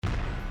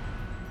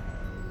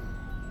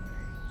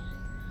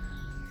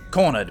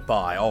cornered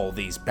by all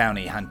these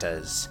bounty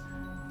hunters.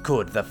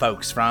 Could the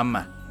folks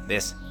from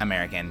This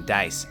American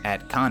Dice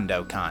at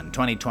CondoCon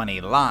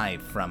 2020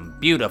 live from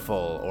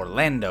beautiful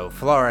Orlando,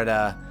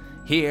 Florida,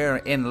 here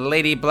in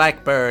Lady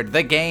Blackbird,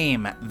 the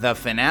game, the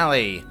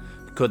finale.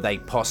 Could they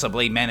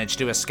possibly manage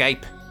to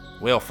escape?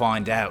 We'll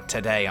find out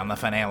today on the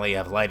finale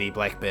of Lady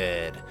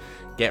Blackbird.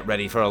 Get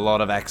ready for a lot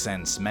of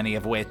accents, many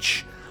of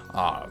which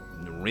are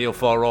real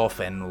far off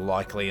and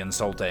likely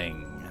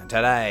insulting.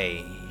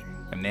 Today,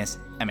 in This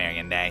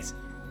American Dice.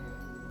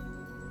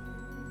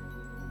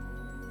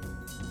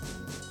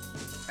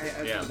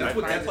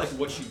 That's like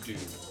what you do.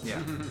 Yeah.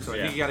 So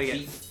you gotta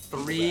get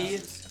three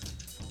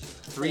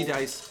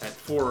dice at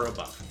 4 or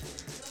above,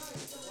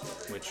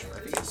 which I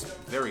think is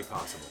very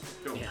possible.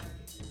 Yeah.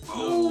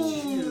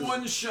 Oh,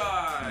 one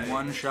shy.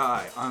 One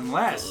shy,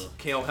 unless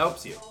Kale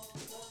helps you.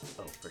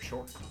 Oh, for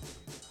sure.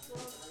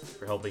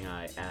 For helping,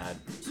 I add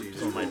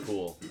some of my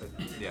pool.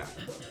 Yeah.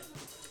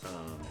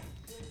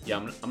 Yeah,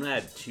 I'm gonna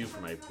add 2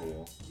 for my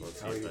pool. So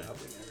let's see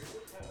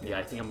if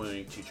I think I'm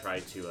going to try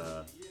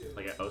to,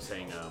 like I was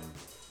saying,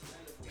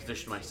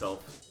 position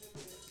myself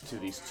to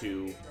these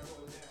 2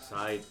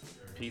 side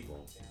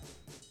people.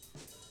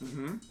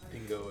 Mm-hmm.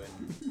 Dingo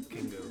and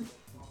Kingo.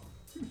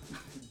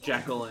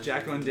 Jackal and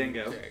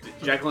Dingo.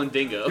 Jackal and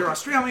Dingo. You're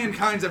Australian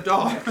kinds of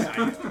dogs.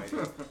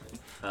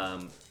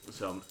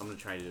 So I'm gonna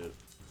try to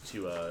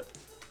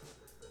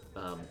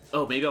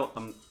maybe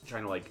I'm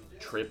trying to like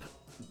trip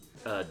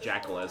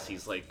Jackal as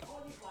he's like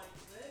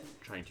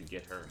trying to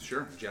get her.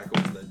 Sure.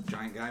 Jackal's the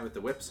giant guy with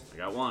the whips. I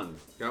got 1.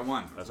 Got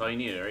 1. That's all you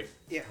needed, right?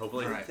 Yeah.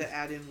 Hopefully. All right. To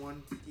add in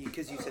 1,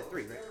 because you said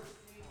 3, right?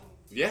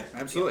 Yeah,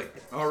 absolutely.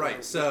 All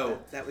right, so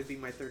that would be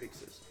my third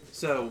excess.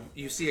 So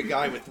you see a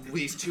guy with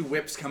these 2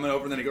 whips coming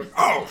over, and then he goes,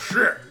 "Oh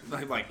shit!"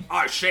 Like,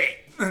 "Oh shit!"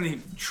 And he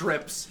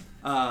trips,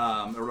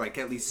 or like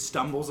at least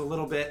stumbles a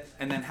little bit.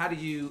 And then how do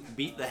you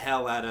beat the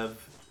hell out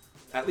of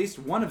at least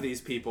one of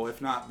these people,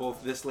 if not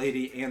both this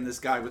lady and this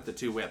guy with the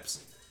 2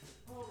 whips?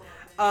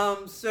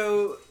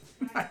 So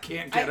I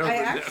can't get over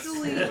I this.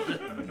 actually,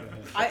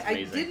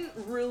 I didn't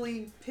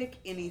really pick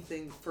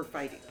anything for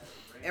fighting.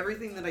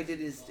 Everything that I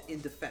did is in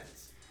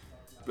defense.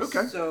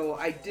 Okay. So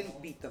I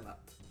didn't beat them up.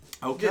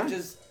 Okay.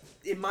 Just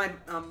in my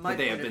But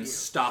they have point of been view,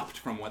 stopped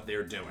from what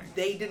they're doing.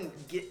 they didn't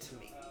get to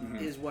me.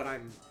 Is what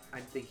I'm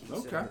thinking.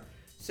 Okay.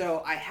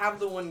 So I have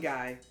the one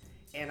guy,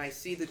 and I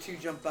see the 2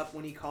 jump up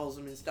when he calls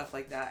him and stuff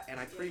like that, and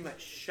I pretty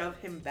much shove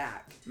him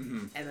back,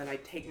 and then I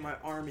take my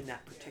arm in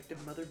that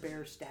protective mother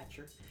bear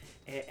stature,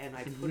 and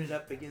I put it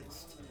up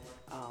against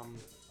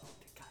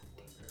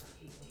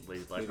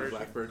Lady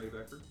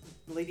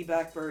Lady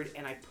Blackbird,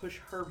 and I push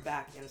her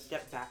back and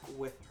step back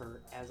with her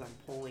as I'm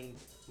pulling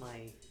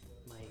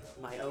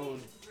my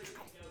own.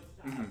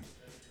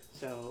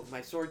 So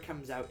my sword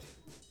comes out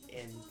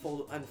and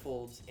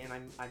unfolds, and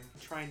I'm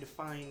trying to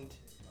find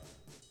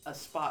a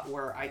spot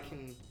where I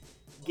can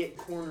get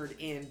cornered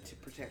in to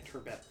protect her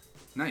better.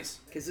 Nice.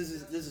 Because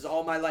this is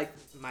all my life.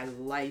 My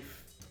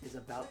life is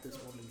about this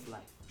woman's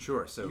life.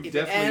 Sure. So If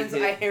it ends,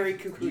 I Harry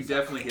Cuckoo. You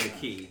definitely hit a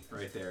key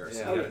right there. So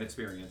Yeah. you have an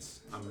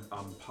experience.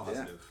 I'm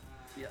positive.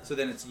 Yeah. So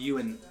then it's you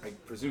and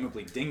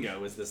presumably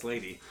Dingo is this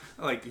lady,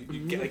 like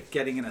you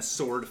getting in a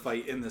sword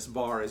fight in this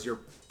bar as you're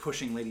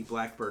pushing Lady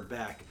Blackbird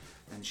back,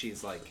 and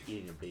she's like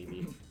eating a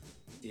baby.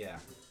 Yeah.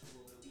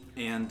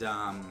 And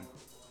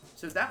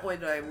So that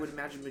one I would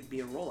imagine would be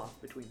a roll off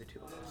between the 2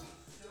 of us.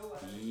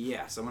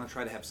 yes, I'm gonna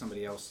try to have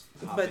somebody else.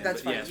 Hop But in.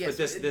 that's fine. Yes, Yes,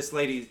 but this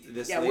lady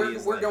yeah, lady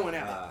is we're like, going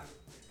at it.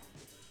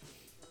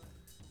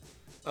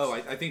 Oh,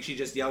 I think she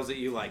just yells at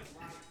you like,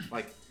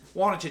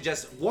 why don't you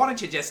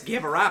just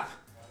give her up?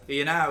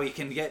 You know, you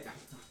can get,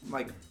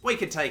 we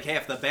could take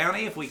half the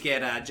bounty if we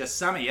get just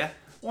some of you.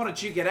 Why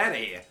don't you get out of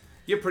here?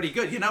 You're pretty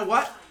good. You know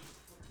what?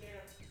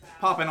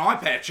 Pop an eye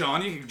patch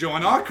on, you can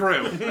join our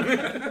crew.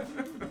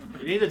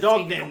 You need a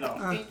dog name,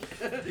 though.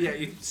 Yeah,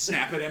 you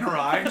snap it in her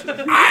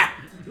eye.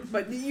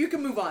 But you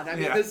can move on. I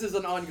mean, this is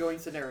an ongoing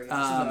scenario.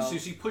 So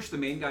she pushed the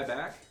main guy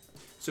back?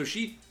 So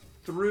she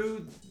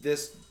threw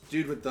this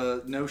dude with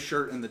the no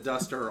shirt and the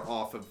duster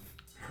off of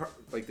her,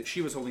 like that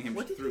she was holding him,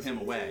 threw him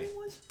away.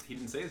 He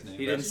didn't say his name.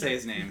 He didn't say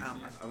his name.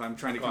 I'm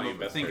trying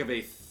to think of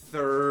a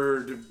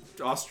 3rd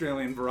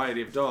Australian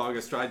variety of dog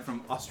aside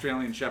from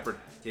Australian Shepherd.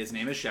 His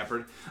name is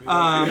Shepherd. We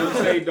don't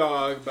say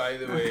dog, by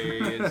the way.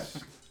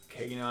 It's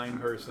canine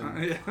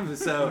person.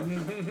 So,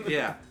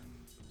 yeah.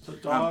 So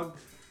dog.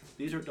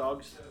 These are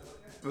dogs.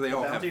 Well, they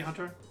all Bounty have.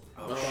 hunter.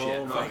 Oh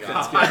shit! my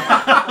That's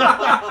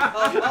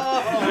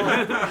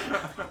good.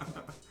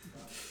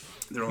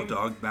 They're all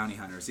dog bounty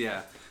hunters.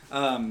 Yeah.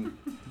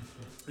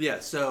 Yeah.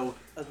 So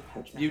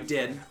you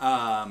did.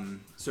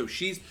 So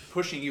she's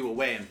pushing you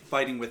away and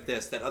fighting with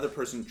this. That other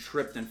person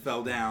tripped and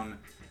fell down.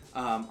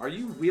 Are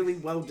you really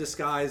well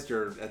disguised,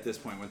 or at this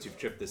point, once you've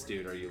tripped this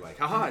dude, are you like,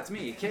 haha, it's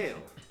me,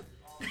 Kale?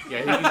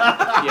 Yeah,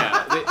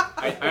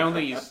 I don't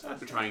think he's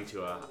trying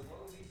to.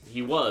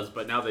 He was,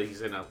 but now that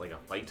he's in a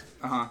fight,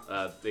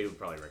 they would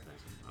probably recognize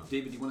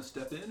David, do you want to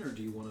step in, or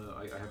do you want to?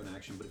 I have an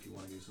action, but if you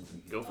want to do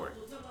something, Go for it.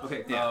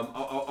 Okay. Yeah.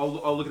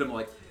 I'll look at him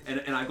like,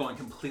 and I've gone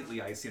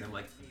completely icy, and I'm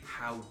like,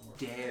 how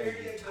dare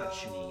you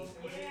touch me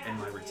and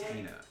my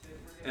retainer?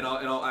 And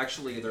I'll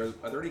actually, are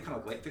there any kind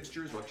of light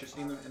fixtures,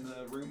 electricity in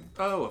the room?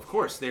 Oh, of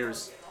course.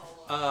 There's.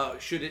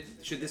 Should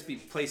this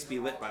place be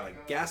lit by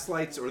like gas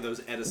lights or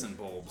those Edison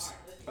bulbs?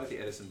 I like the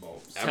Edison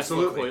bulbs.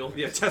 Tesla coil.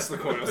 Yeah, Tesla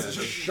coils. It's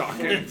just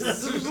shocking.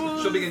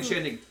 She'll begin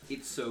chanting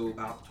 "Itso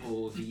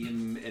Bapto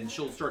Vim," and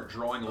she'll start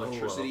drawing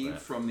electricity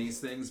that. from these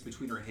things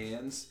between her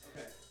hands.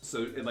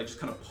 So, and like just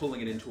kind of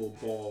pulling it into a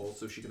ball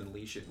so she can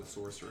unleash it with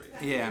sorcery.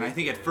 Yeah, and I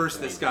think at first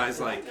this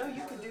guy's like, No,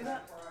 you can do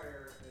that.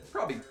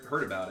 Probably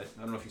heard about it.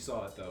 I don't know if you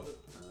saw it though.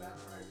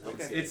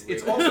 Okay.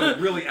 It's also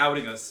really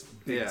outing us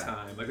big Yeah.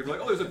 time. Like they're like,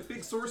 oh, there's a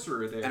big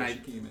sorcerer there. And she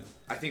came in.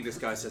 I think this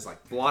guy says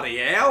like, bloody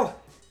hell!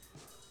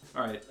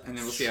 All right, And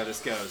then we'll see how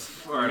this goes.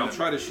 all right. I'll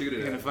try to shoot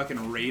You're it. gonna fucking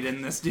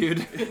Raiden this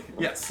dude?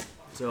 Yes.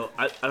 So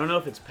I don't know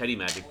if it's petty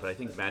magic, but I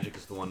think magic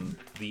is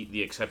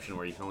the exception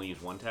where you can only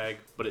use one tag.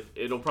 But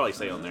it'll probably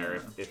say on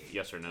there if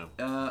yes or no.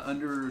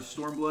 Under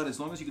Stormblood, as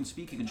long as you can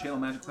speak, you can channel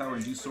magic power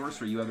and do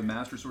sorcery. You have a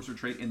Master Sorcerer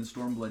trait in the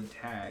Stormblood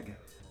tag.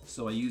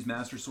 So I use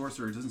Master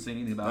Sorcerer. It doesn't say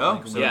anything about Oh,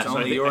 like, so Yeah, it's so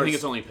only I yours. think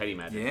it's only petty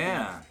magic.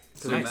 Yeah.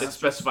 So Nice. it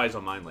specifies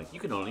on mine like you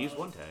can only use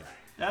one tag.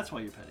 That's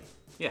why you're petty.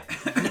 Yeah.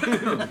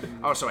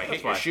 Oh, so I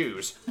hate your why.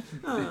 shoes.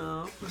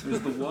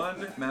 There's the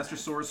one Master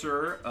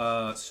Sorcerer,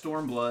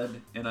 Stormblood,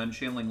 and I'm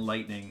channeling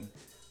Lightning.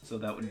 So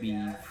that would be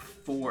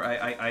 4.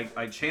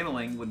 I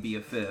channeling would be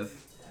a 5th.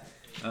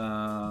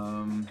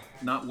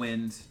 Not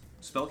Wind.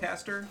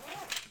 Spellcaster?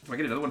 Do I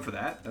get another one for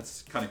that?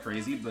 That's kind of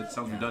crazy, but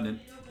sounds redundant.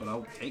 But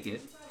I'll take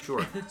it.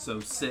 Sure.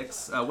 So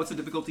 6. What's the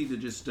difficulty to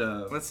just?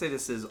 Let's say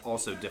this is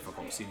also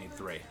difficult, so you need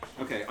 3.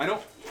 Okay, I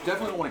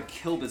definitely don't want to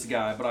kill this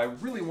guy, but I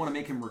really want to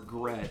make him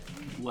regret,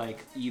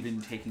 like, even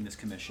taking this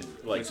commission.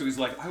 Like, so he's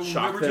like, I will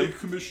shock never them? take a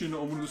commission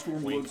on one of the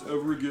Stormbloods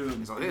ever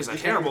again. So this is a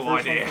Just terrible get your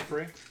first one idea. for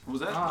free. What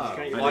was that? Ah,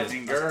 Okay,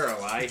 lightning girl,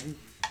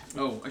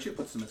 Oh, I should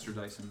put some extra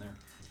dice in there.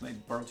 Can I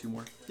borrow 2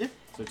 more? Yeah.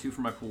 So 2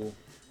 for my pool,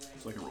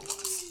 so I can roll.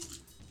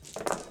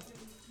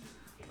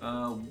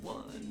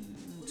 1,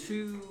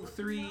 2,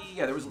 3.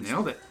 Yeah, there was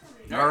Nailed it.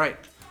 All right.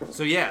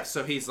 So yeah,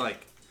 so he's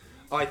like,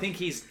 oh, I think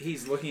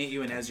he's looking at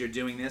you, and as you're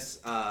doing this,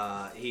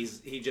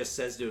 he just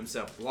says to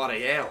himself,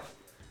 bloody hell,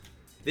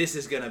 this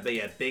is gonna be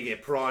a bigger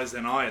prize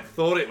than I had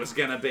thought it was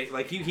gonna be.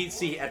 Like he'd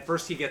see at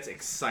first he gets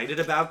excited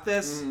about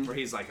this, where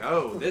he's like,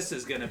 oh, this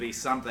is gonna be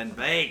something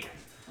big,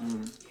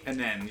 and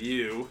then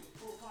you.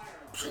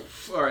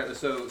 All right,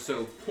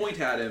 so point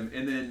at him,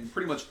 and then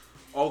pretty much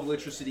all the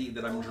electricity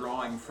that I'm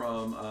drawing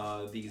from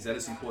these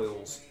Edison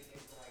coils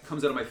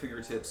comes out of my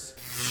fingertips,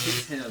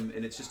 hits him,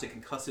 and it's just a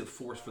concussive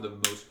force for the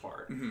most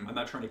part. I'm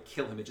not trying to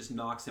kill him; it just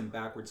knocks him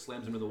backwards,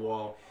 slams him to the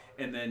wall,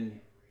 and then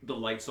the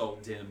lights all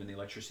dim and the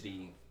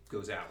electricity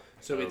goes out.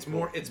 So it's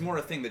more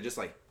a thing that just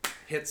like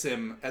hits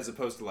him as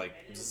opposed to like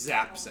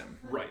zaps him.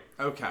 Right.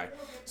 Okay,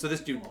 so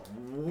this dude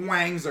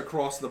wangs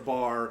across the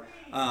bar.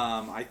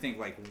 I think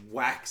like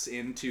whacks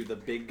into the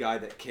big guy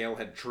that Kale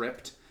had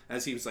tripped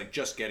as he was like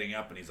just getting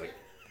up, and he's like,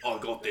 "I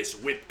got this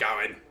whip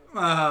going."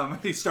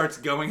 He starts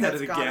going at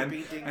That's it gotta again,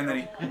 be Dingo. and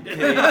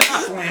then he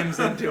slams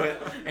into it,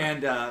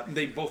 and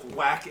they both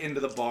whack into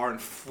the bar and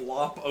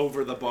flop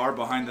over the bar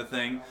behind the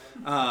thing.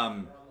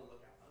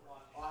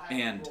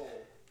 And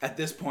at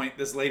this point,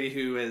 this lady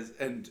who is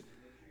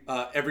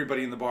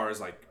everybody in the bar is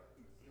like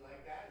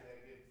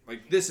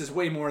this is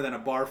way more than a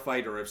bar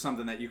fight or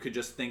something that you could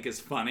just think is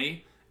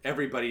funny.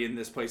 Everybody in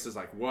this place is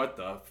like, what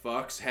the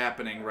fuck's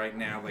happening right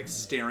now? Like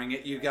staring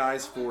at you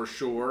guys for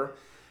sure.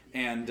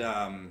 And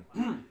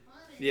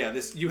yeah,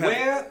 this you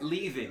have. We're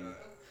leaving.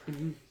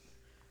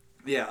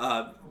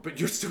 Yeah, but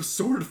you're still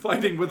sword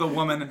fighting with a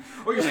woman.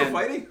 Oh, you're still And-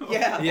 fighting?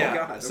 Yeah. Yeah. Oh,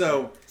 God. Okay.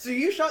 So So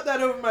you shot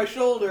that over my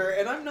shoulder,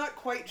 and I'm not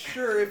quite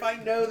sure if I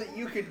know that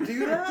you could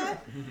do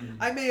that.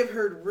 I may have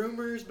heard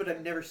rumors, but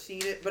I've never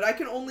seen it. But I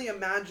can only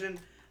imagine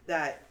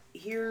that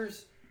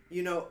here's,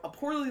 a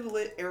poorly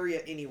lit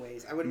area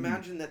anyways. I would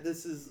imagine that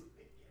this is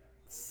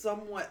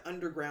somewhat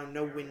underground,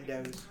 no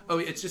windows. oh,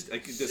 it's just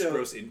like this So-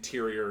 gross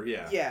interior.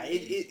 Yeah. Yeah,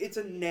 it's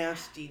a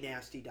nasty,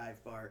 nasty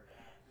dive bar,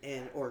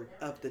 or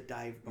of the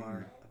dive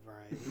bar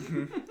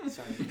variety.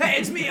 Sorry. Hey,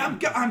 it's me.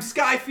 I'm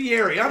Sky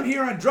Fieri. I'm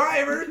here on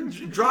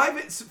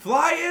drive-ins,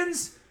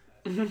 fly-ins,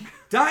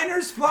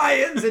 diners,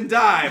 fly-ins, and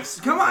dives.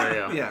 Come on.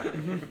 There you go.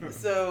 Yeah.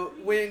 So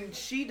when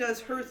she does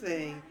her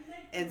thing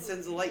and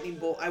sends a lightning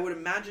bolt, I would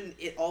imagine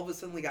it all of a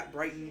sudden got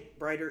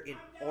brighter in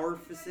our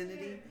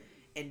vicinity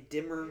and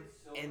dimmer,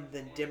 and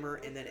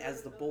then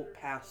as the bolt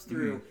passed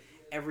through,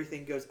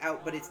 everything goes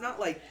out. But it's not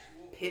like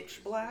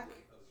pitch black,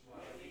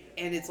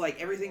 and it's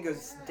like everything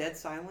goes dead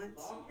silent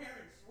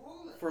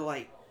for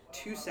like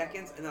 2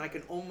 seconds, and then I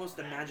can almost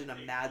imagine a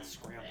mad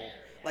scramble.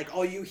 Like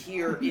all you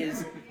hear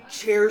is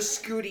chairs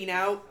scooting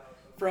out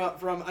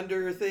from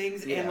under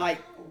things Yeah. and like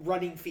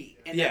running feet,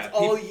 and Yeah, that's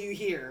all you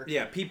hear.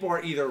 Yeah. People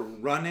are either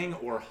running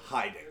or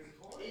hiding.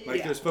 Like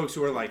Yeah. there's folks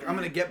who are like, I'm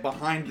gonna get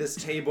behind this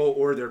table,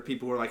 or there are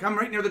people who are like, I'm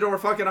right near the door.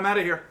 Fuck it, I'm out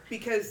of here.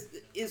 Because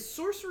is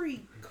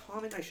sorcery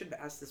common? I should have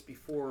asked this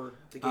before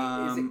the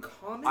game. Is it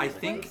common? I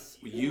think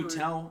you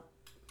tell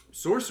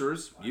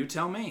sorcerers. You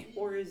tell me.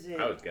 Or is it?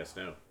 I would guess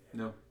no.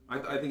 No,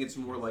 I think it's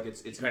more like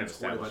it's Kind of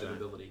supported by established the that.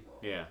 nobility.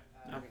 Yeah.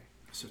 Okay.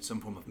 So it's some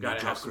form of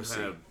Gotta have some magocracy.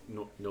 kind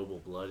of noble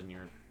blood in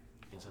your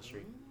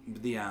ancestry.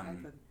 The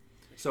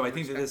So I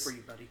think that Respect this. for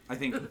you, buddy. I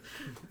think,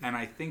 and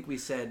I think we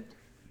said,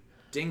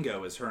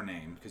 Dingo is her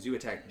name because you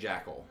attacked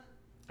Jackal.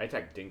 I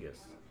attacked Dingus.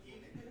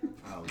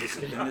 Oh, this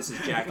is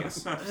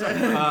Jackus.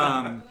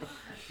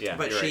 Yeah,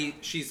 But you're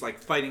she's like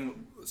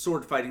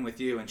sword fighting with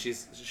you, and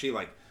she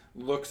like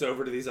looks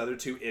over to these other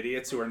two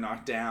idiots who are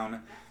knocked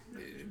down.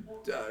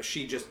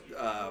 She just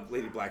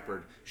Lady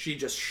Blackbird. She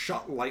just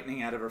shot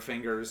lightning out of her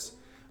fingers.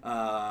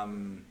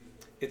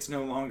 It's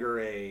no longer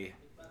a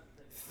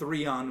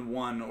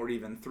 3-on-1 or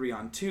even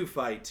 3-on-2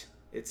 fight.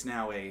 It's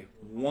now a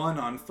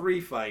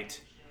 1-on-3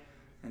 fight,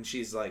 and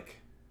she's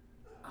like,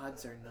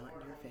 Odds are not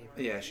in your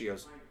favor. yeah. She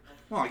goes,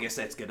 well, I guess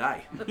that's good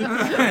eye.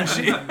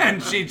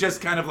 and she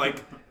just kind of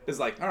like is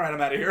like, all right,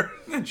 I'm out of here,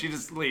 and she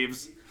just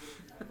leaves.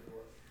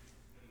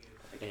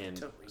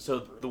 And so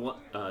the one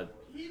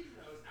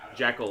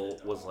Jackal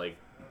was like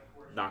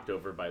knocked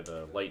over by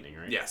the lightning,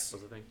 right? Yes.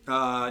 Was the thing?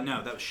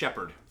 No, that was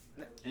Shepherd.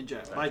 And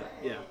Jack. Like,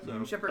 yeah.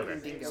 So. Shepherd Okay.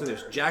 and Dingo. So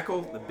there's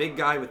Jackal, the big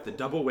guy with the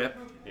double whip,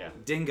 Yeah.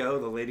 Dingo,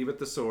 the lady with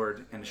the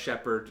sword, and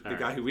Shepherd, the Alright.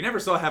 guy who we never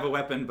saw have a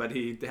weapon, but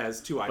he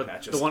has 2 eye But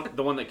patches.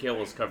 the one that Kale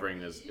was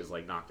covering is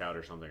like knocked out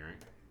or something, right?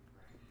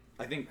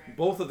 I think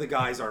both of the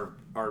guys are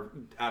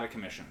out of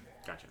commission.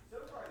 Gotcha.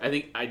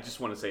 I just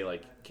want to say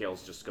like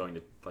Kale's just going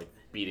to like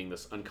beating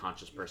this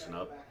unconscious person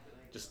up,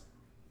 just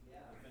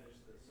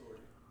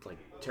like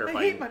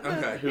terrifying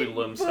Okay.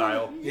 hoodlum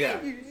style. Yeah.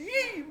 My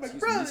Excuse me,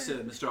 brother.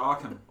 Mr.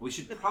 Arkham, we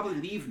should probably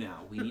leave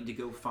now. We need to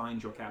go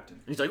find your captain.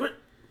 He's like, "What?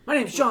 My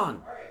name's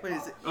John." What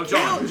is it? Oh,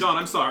 John,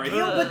 I'm sorry.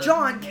 Caleb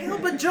John,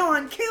 Caleb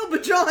John,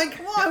 Caleb John.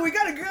 Come on, we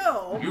gotta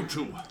go. You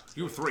 2,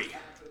 you 3,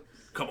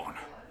 come on.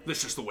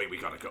 This is the way we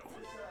gotta go.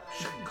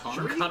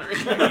 Connery? Connery.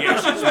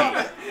 Yes, it's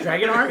me.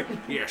 Dragonheart?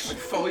 Yes.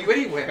 Follow you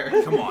anywhere.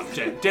 Come on,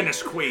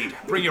 Dennis Quaid.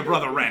 Bring your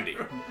brother Randy.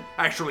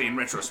 Actually, in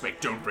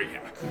retrospect, don't bring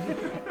him.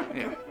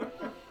 Yeah.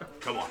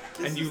 Come on.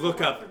 And you look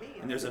up,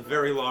 and there's a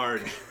very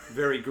large,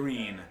 very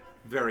green,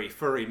 very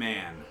furry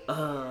man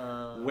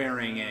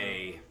wearing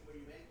a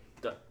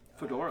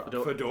Fedora.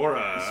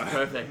 fedora.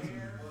 Perfect.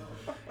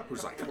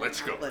 Who's like,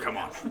 let's go. Come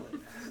on.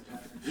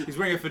 He's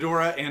wearing a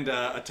fedora and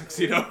a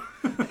tuxedo.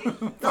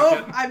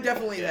 Oh, I'm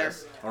definitely there.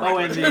 Oh,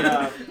 and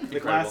the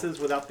glasses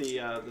without the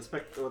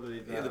spec or the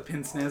The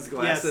pince-nez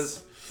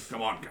glasses.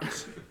 Come on,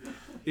 guys.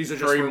 These are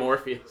just Furry for-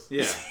 Morpheus.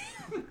 Yeah.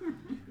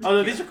 Oh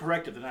no, these are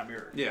corrected. They're not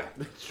mirrored. Yeah.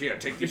 Yeah,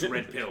 take these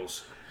red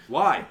pills.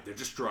 Why? They're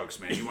just drugs,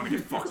 man. You want to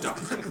get fucked up.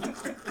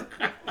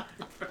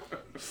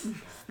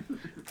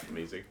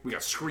 Amazing. We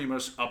got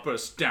screamers,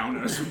 uppers,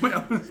 downers. We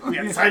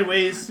got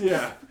sideways.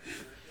 Yeah.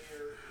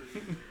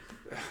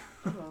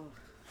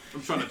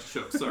 I'm trying not to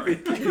choke, sorry.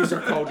 These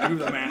are called You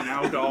the Man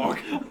Now, dog.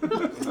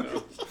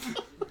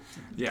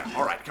 Yeah,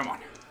 alright, come on.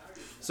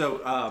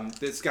 So,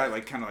 this guy,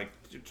 like, kind of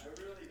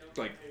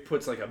like,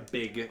 puts, like, a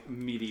big,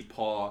 meaty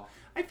paw.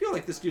 I feel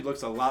like this dude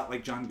looks a lot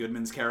like John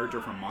Goodman's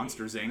character from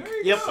Monsters, Inc.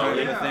 Yep. Sort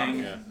of yeah. thing.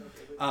 Yeah.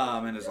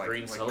 And is like,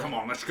 Green Sully. come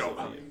on, let's go.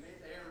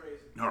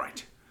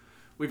 Alright.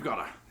 We've got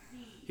to...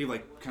 He,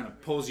 like, kind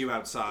of pulls you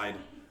outside,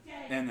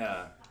 and,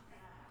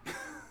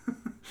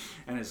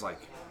 and is like,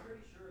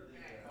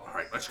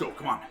 alright, let's go,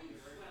 come on.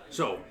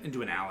 So,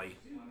 into an alley.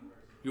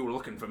 You were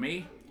looking for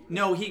me?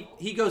 No,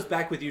 he goes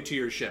back with you to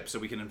your ship so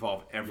we can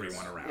involve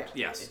everyone around.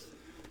 Yeah. Yes.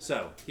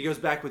 So, he goes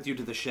back with you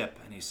to the ship,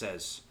 and he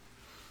says,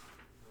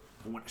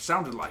 well, it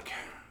sounded like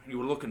you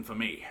were looking for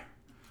me.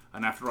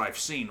 And after I've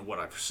seen what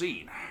I've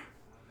seen,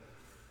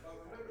 I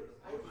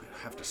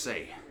have to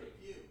say,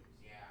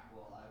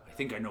 I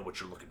think I know what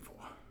you're looking for.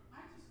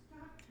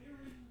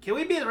 Can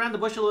we beat around the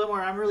bush a little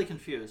more? I'm really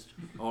confused.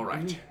 All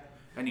right.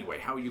 Anyway,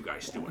 how are you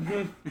guys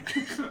doing?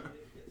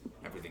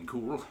 Everything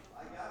cool?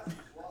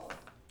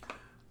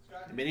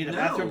 Do we need a No.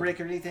 bathroom break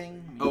or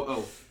anything?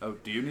 Oh, Oh,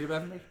 do you need a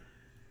bathroom break?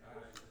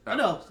 Oh,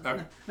 no.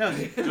 No.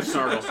 Just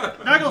Snargles.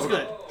 Nargle's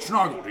good.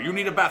 Snargle, do you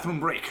need a bathroom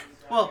break?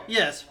 Well,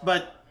 yes,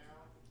 but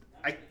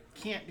I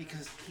can't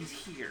because he's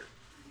here.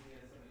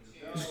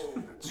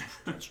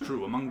 That's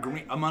true.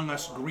 Among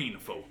us green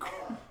folk,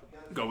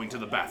 going to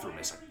the bathroom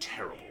is a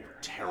terrible,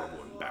 terrible,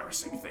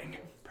 embarrassing thing.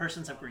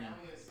 Persons of green.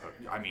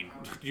 I mean,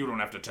 you don't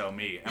have to tell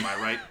me. Am I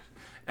right?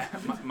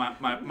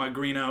 my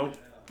greeno.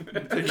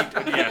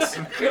 Yes.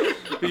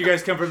 But you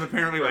guys come from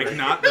apparently like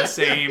not the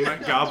same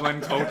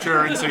goblin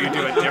culture, and so you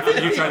do it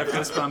different. You try to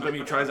fist bump him, he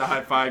tries to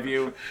high five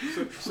you.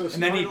 So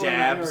And then he Snargle and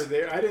I dabs. are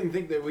there. I didn't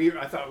think that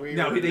I thought we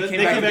No, were... they They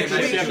came back. came back to the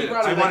to the ship. ship.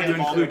 I wanted to They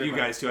include came you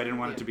back. guys too. I didn't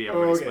want it to be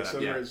Oh, everybody okay, split so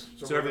up. Yeah. there's-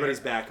 so So we're everybody's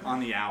there. back on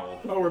the owl.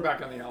 Oh, we're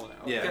back on the owl now.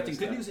 Yeah. Captain,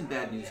 good news and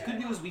bad news. Good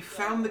news, we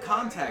found the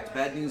contact.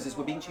 Bad news is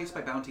we're being chased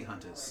by bounty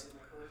hunters.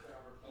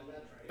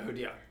 Oh,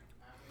 yeah.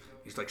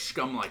 He's like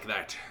scum like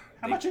that.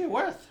 How much are you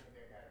worth?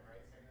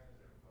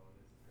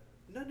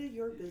 None of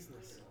your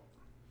business.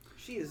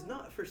 She is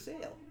not for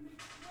sale.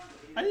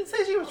 I didn't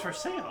say she was for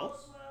sale.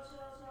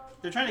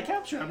 They're trying to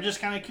capture her. I'm just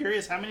kind of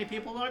curious how many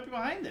people might be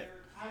behind it.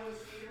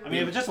 I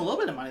mean, if it's just a little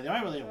bit of money, they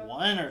might really have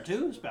 1 or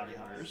 2 bounty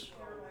hunters.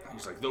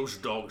 He's like, those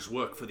dogs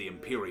work for the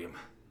Imperium.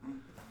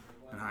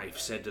 And I've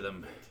said to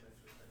them...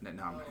 No, I'm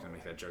not going to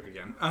make that joke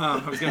again. I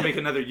was going to make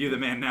another You the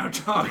Man Now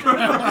talk.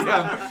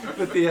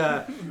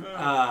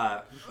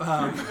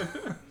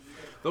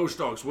 Those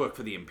dogs work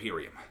for the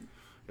Imperium.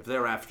 If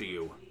they're after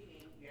you,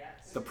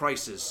 the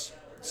price is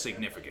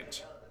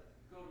significant.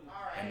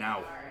 And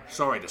now,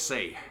 sorry to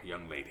say,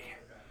 young lady,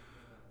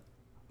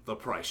 the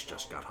price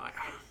just got higher.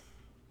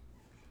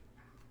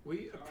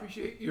 We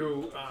appreciate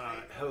you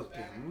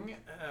helping,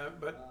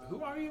 but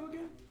who are you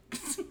again?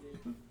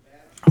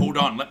 Hold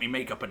on, let me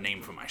make up a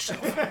name for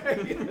myself.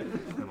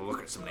 And we'll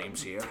look at some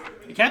names here.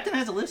 The captain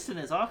has a list in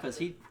his office.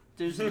 He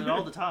does it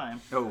all the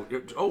time.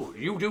 Oh,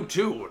 you do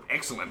too.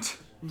 Excellent.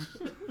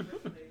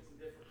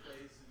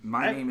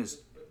 My name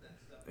is...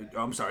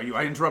 I'm sorry,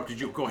 I interrupted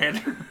you. Go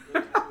ahead.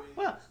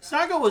 Well,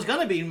 Snargle was going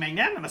to be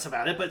magnanimous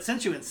about it, but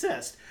since you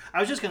insist, I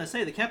was just going to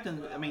say the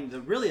captain,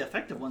 the really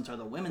effective ones are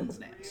the women's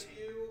names.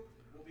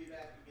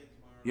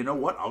 You know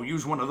what? I'll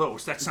use one of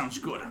those. That sounds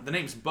good. The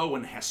name's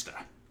Bowen Hester.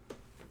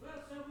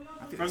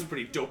 I think that's a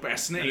pretty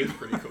dope-ass name.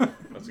 Pretty cool.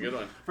 That's a good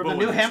one. From the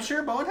New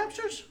Hampshire Bowen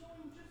Hampshires?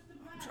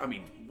 I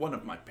mean, one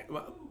of my...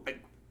 Well,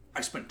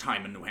 I spent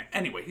time in New Hampshire.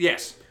 Anyway,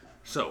 yes.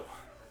 So,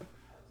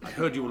 I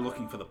heard you were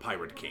looking for the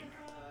Pirate King.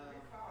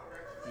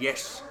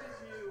 Yes,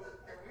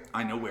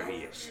 I know where he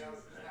is.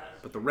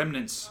 But the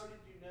remnants...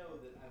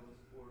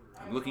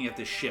 I'm looking at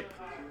this ship.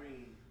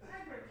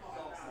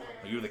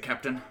 Are you the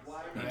captain?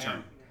 I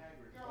am.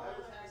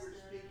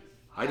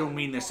 I don't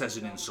mean this as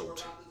an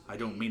insult. I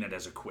don't mean it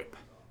as a quip.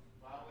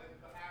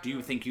 Do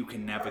you think you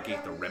can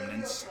navigate the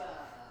remnants?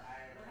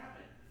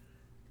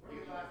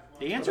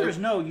 The answer is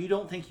no, you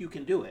don't think you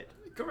can do it.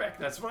 Correct.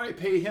 That's what I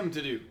pay him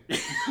to do.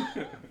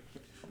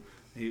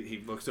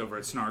 He looks over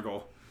at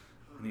Snargle,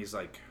 and he's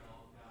like,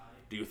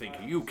 do you think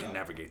you can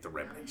navigate the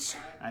remnants?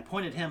 I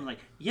pointed him like,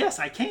 yes,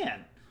 I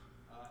can.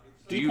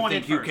 Do He you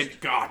pointed think you first. can...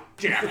 God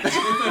damn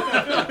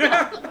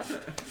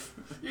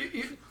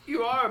it.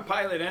 You are a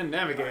pilot and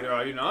navigator,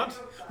 are you not?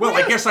 Well,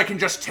 I guess I can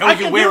just tell I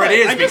you can where do it it.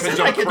 is I just because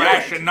said I you'll can do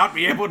crash it. and not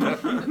be able to...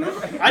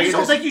 I just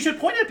don't think you should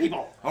point at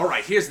people. All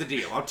right, here's the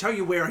deal. I'll tell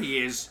you where he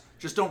is.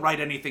 Just don't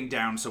write anything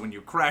down so when you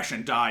crash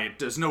and die,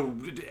 there's no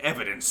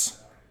evidence.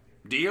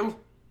 Deal?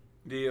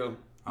 Deal.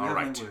 All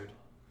right. I'm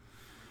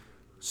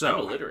So,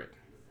 illiterate.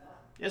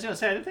 I was going to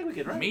say, I didn't think we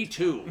could write. me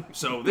too.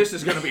 So this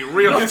is going to be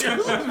real.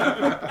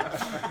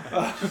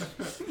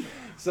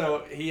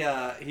 So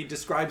he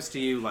describes to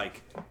you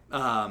like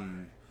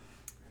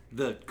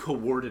the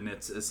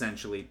coordinates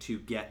essentially to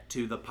get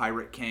to the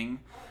Pirate King,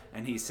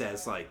 and he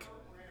says like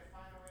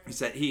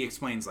he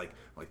explains like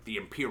the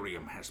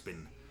Imperium has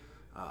been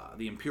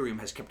the Imperium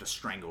has kept a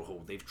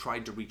stranglehold. They've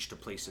tried to reach to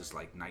places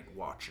like Night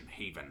Watch and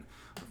Haven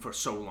for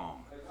so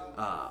long,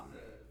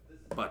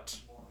 but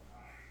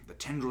the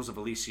tendrils of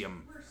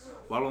Elysium,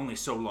 while only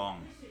so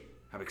long,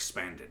 have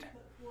expanded.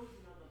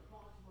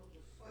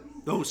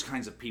 Those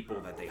kinds of people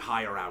that they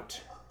hire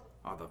out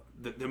are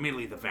they're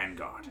merely the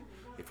vanguard.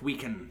 If we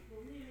can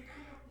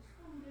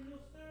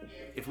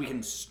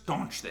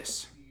staunch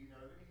this,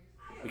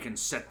 we can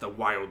set the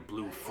Wild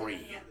Blue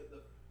free.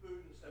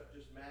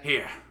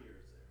 Here,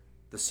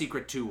 the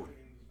secret to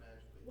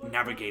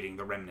navigating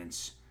the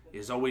remnants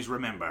is always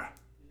remember.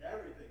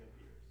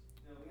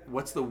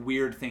 What's the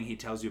weird thing he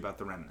tells you about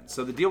the remnants?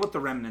 So the deal with the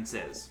remnants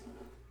is...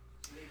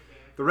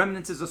 The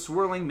remnants is a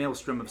swirling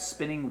maelstrom of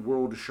spinning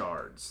world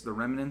shards. The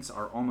remnants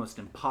are almost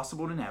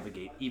impossible to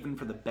navigate, even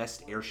for the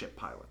best airship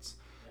pilots.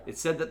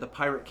 It's said that the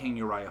Pirate King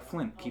Uriah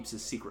Flint keeps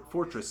his secret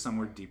fortress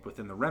somewhere deep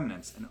within the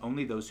remnants, and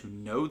only those who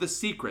know the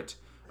secret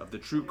of the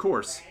true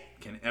course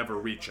can ever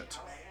reach it.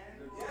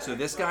 So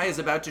this guy is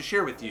about to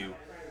share with you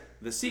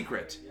the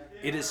secret.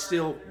 It is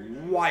still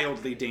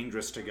wildly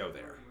dangerous to go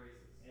there.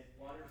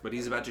 But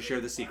he's about to share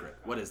the secret.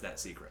 What is that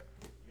secret?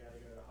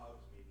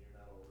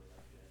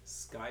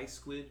 Sky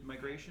squid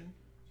migration?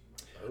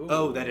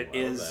 Oh, that it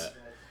is.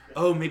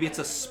 Oh, maybe it's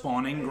a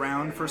spawning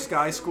ground for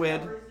sky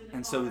squid,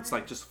 and so it's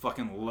like just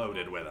fucking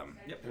loaded with them.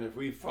 And if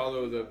we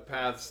follow the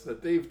paths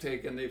that they've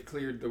taken, they've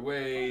cleared the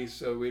way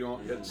so we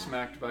don't get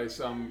smacked by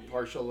some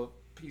partial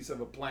piece of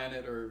a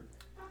planet or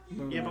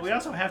moon. Yeah, but we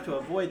also have to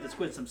avoid the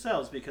squids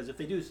themselves because if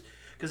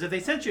they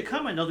sense you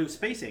coming, they'll do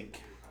space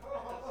ink,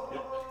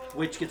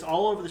 which gets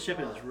all over the ship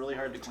and it's really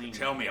hard to clean.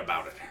 Tell me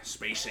about it.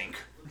 Space Inc.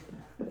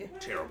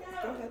 Terrible.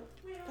 Go ahead.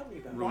 Tell me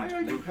about it. Why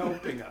are you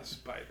helping us,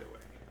 by the way?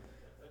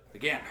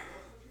 Again,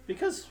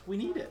 Because we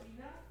need it.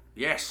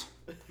 yes.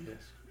 Yes.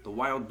 The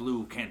Wild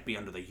Blue can't be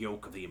under the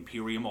yoke of the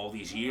Imperium all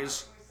these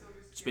years.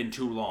 It's been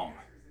too long.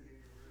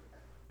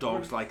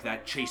 Dogs like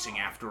that chasing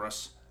after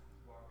us,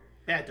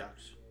 Bad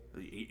dogs.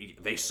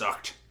 they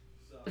sucked.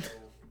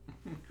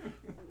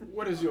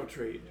 What is your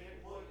trade?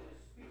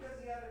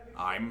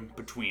 I'm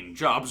between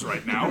jobs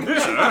right now,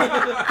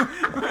 sir.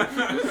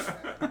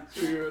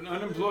 So you're an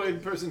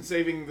unemployed person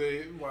saving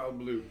the Wild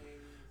Blue.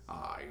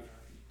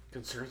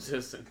 Concerned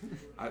citizen.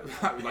 I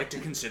would like to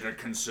consider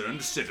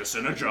concerned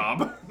citizen a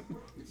job.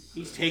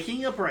 He's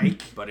taking a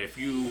break. But if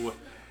you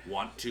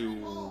want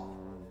to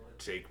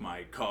take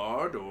my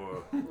card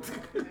or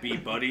be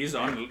buddies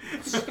on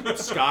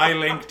Sky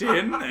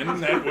LinkedIn, then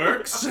that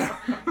works.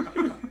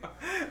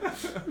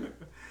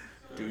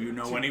 Do you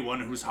know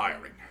anyone who's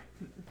hiring?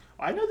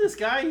 I know this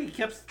guy. He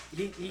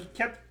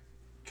kept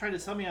trying to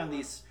sell me on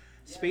these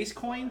space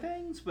coin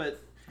things,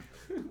 but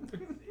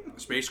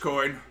Space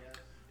coin?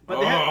 but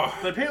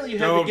apparently you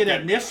have to don't get a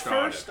get me NIF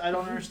started. first. I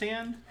don't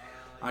understand.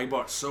 I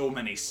bought so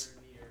many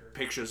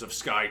pictures of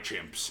sky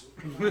chimps.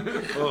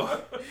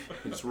 Ugh.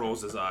 He just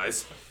rolls his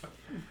eyes.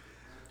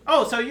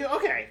 Oh, so you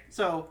okay?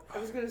 So I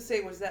was gonna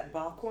say, was that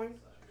Ballcoin?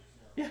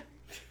 yeah.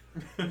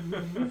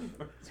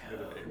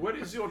 What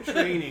is your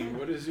training?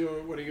 What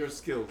are your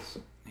skills?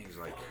 He's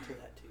like, To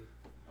that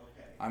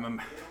too.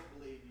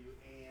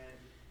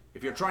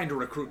 if you're trying to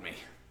recruit me,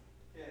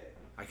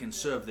 I can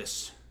serve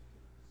this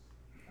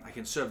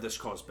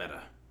cause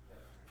better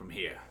from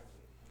here.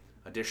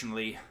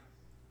 Additionally,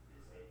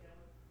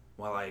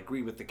 while I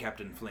agree with the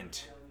Captain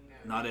Flint,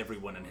 not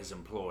everyone in his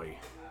employ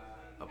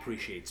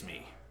appreciates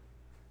me.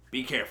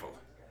 Be careful.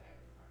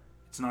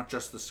 It's not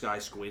just the sky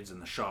squids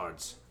and the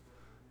shards.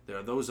 There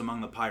are those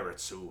among the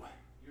pirates who,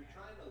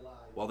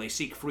 while they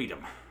seek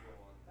freedom,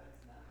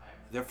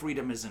 their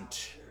freedom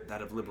isn't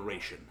that of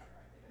liberation,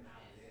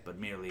 but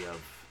merely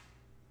of...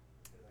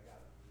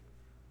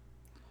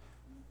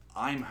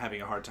 I'm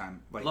having a hard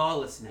time, like...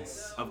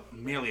 Lawlessness.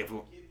 Merely of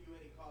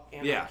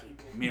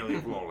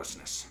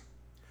lawlessness.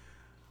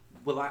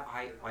 Well,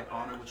 I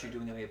honor what you're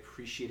doing, and I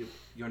appreciate it.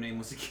 Your name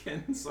was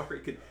again. Sorry,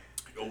 could.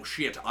 Oh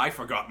shit! I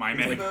forgot my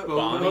name.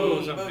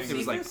 Oh, something. It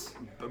was like,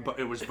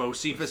 it was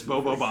Bocephus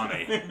Bobo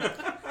Bonnie.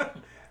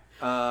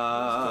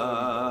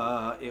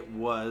 It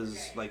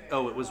was like,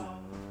 it was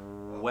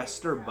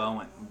Wester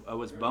Bowen. It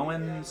was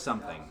Bowen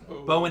something.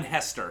 Bowen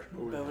Hester.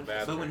 Bowen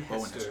Bowen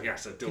Hester. Hester.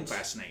 Yes, a dope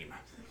ass name.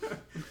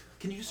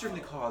 Can you serve the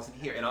cause in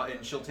here?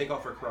 And she'll take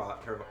off her cravat,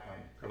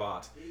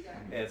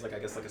 and it's like, I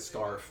guess, like a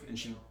scarf, and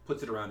she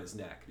puts it around his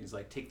neck. And he's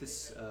like, take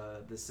this.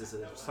 This is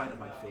a sign of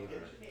my favor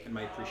and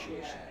my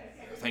appreciation.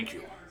 Thank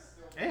you.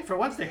 Hey, for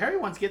once the hairy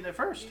one's getting it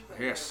first.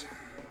 Yes,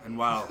 and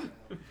while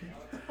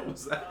What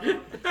was that?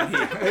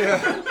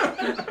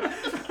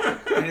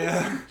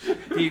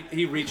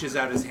 he reaches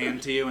out his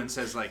hand to you and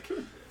says, like,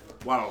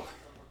 "Wow,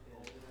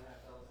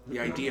 the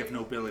idea of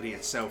nobility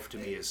itself to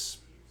me is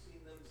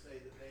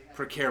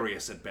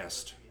precarious at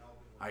best.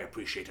 I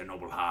appreciate a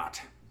noble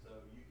heart."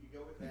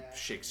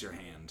 Shakes your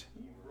hand.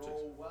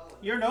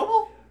 You're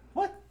noble?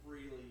 What?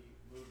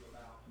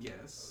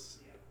 Yes.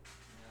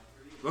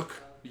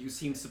 Look, You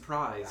seem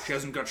surprised. she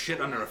hasn't got shit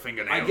under her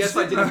fingernails. I guess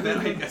I did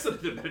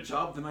a better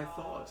job than I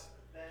thought.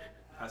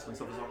 Ask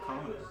myself as all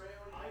commoner.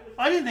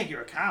 I didn't think you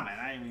were common.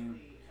 I mean,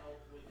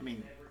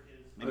 maybe.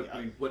 I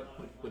mean, what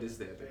is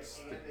there? There's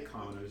the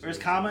commoners. There's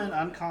common,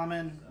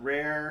 uncommon,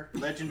 rare,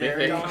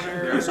 legendary.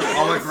 There's a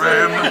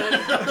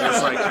hologram.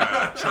 There's like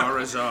a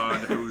Charizard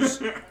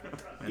who's...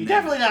 You're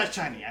definitely not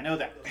shiny. I know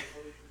that.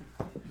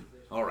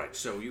 Alright,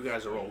 so you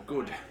guys are all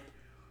good.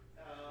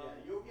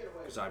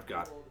 Because I've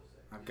got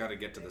to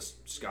get to the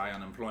Sky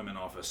Unemployment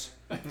Office.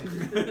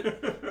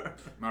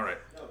 Alright.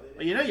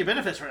 Well, you know your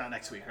benefits run out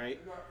next week, right?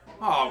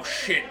 Oh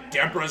shit,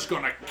 Deborah's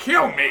gonna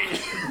kill me!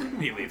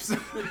 He leaves.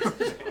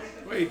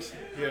 Wait,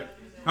 here.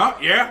 Huh?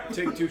 Yeah?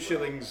 Take 2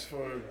 shillings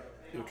for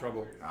your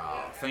trouble.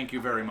 Oh, thank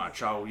you very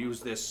much. I'll use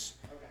this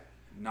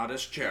not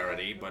as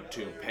charity, but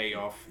to pay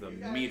off the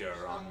meter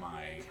on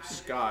my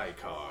Sky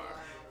car.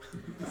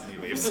 He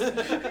leaves.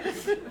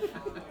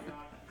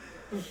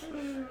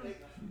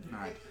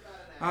 Alright.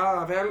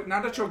 Well,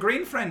 now that your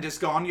green friend is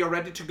gone, you're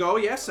ready to go,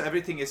 yes?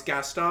 Everything is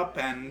gassed up,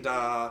 and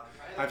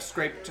I've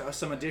scraped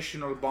some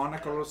additional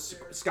barnacles,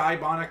 sky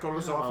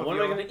barnacles off of What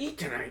your... am I going to eat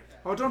tonight?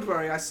 Oh, don't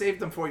worry, I saved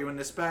them for you in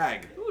this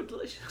bag. Ooh,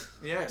 delicious.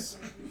 Yes.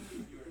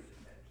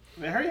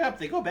 I mean, hurry up.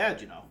 They go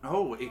bad, you know.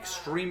 Oh,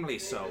 extremely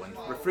so, and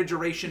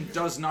refrigeration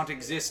does not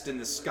exist in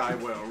the sky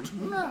world.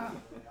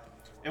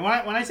 And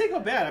when I say go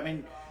bad, I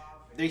mean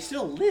they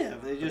still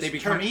live. They just They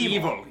become turn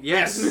evil.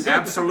 Yes,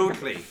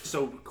 absolutely.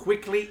 So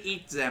quickly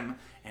eat them,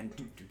 and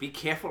be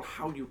careful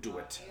how you do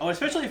it. Oh,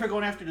 especially if we're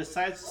going after the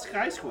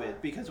sky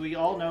squid, because we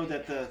all know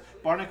that the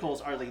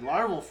barnacles are the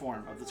larval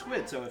form of the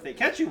squid. So if they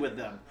catch you with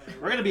them,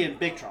 we're going to be in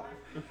big trouble.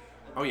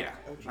 Oh yeah,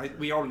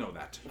 we all know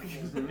that.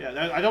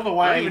 Yeah, I don't know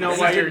why. I don't even know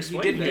why you're He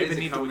explaining didn't that. even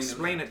need to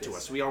explain it to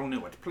us. We all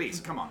knew it. Please,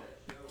 come on.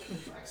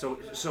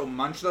 So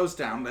munch those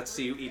down. Let's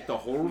see you eat the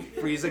whole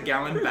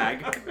freezer-gallon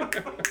bag.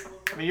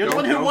 I mean, you're the Go,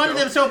 one who go, wanted go.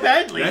 them so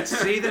badly. Let's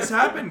see this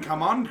happen.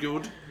 Come on,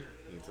 dude.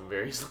 Eat them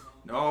very slow.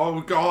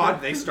 Oh God,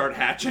 they start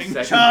hatching.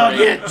 Chug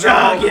it,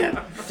 chug it.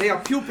 They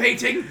are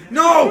pupating.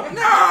 No,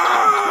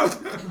 no.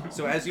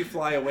 So as you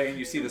fly away and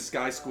you see the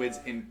sky squids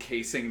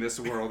encasing this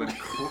world and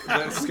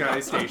the sky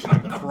station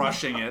and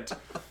crushing it,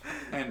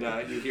 and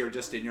you hear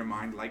just in your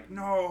mind like,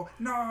 no,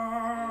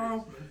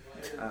 no,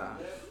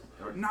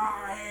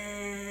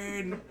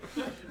 9.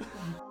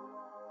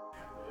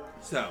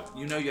 So,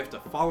 you know you have to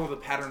follow the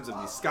patterns of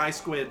these sky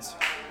squids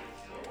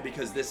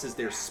because this is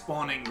their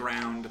spawning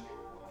ground.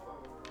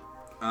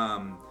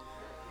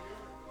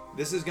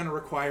 This is going to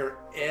require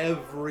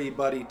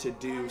everybody to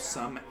do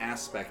some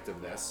aspect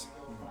of this.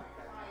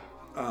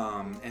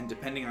 And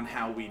depending on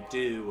how we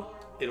do,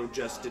 it'll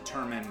just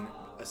determine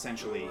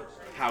essentially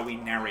how we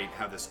narrate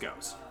how this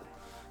goes.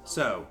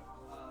 So,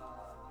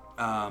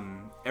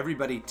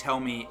 everybody tell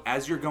me,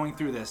 as you're going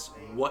through this,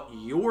 what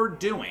you're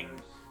doing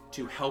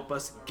to help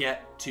us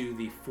get to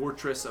the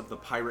fortress of the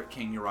Pirate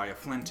King Uriah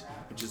Flint,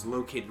 which is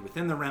located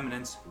within the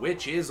Remnants,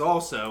 which is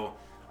also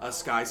a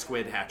Sky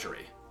Squid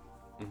hatchery.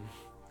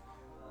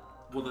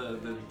 Well,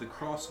 the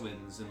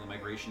crosswinds and the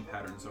migration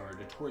patterns are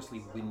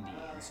notoriously windy,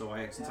 and so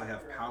since I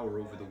have power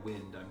over the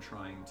wind, I'm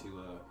trying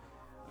to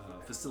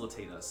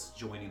facilitate us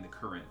joining the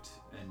current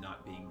and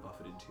not being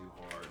buffeted too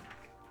hard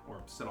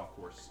or set off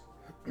course.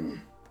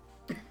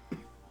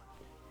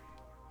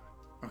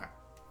 Okay.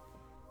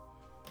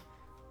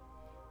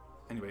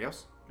 Anybody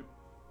else?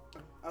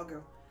 I'll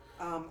go.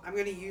 I'm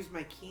going to use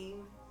my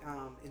keen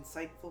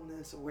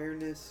insightfulness,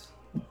 awareness,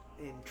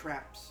 and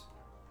traps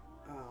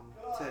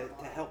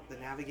to help the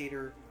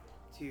navigator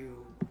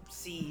to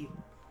see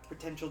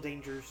potential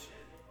dangers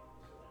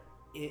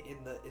in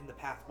the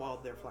path while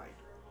they're flying.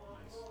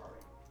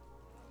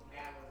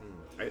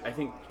 I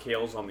think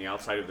Kale's on the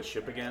outside of the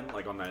ship again,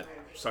 like on that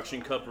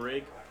suction cup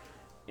rig,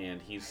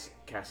 and he's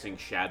casting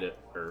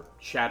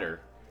shatter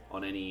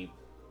on any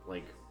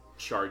like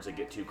shards that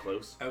get too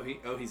close.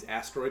 He's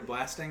asteroid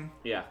blasting?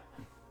 Yeah,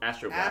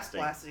 astro Ass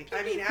blasting. blasting.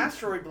 I mean,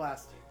 asteroid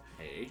blasting.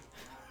 Hey.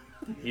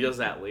 He does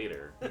that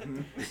later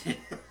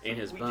in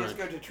his We bunk. just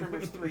go to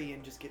Tremors 3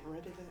 and just get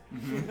rid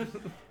of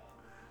it.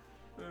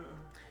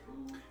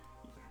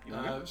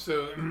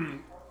 So,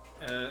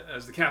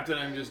 as the captain,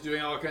 I'm just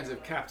doing all kinds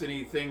of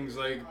captainy things,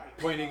 like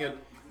pointing at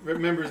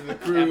members of the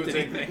crew and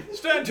saying,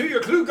 "Stand to your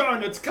clue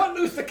garnets, cut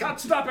loose the cut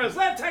stoppers,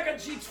 let tackle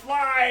sheets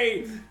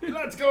fly!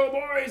 Let's go,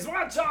 boys!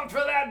 Watch out for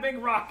that big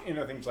rock!"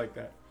 Things like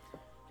that.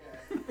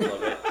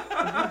 Love it.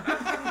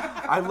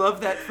 I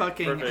love that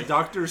fucking Perfect.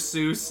 Dr.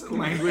 Seuss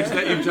language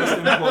that you just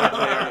employed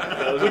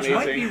there. was Which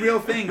might amazing. be real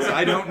things,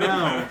 I don't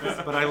know.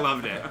 But I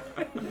loved it.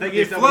 Thank They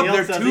you. flub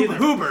their Does tube either.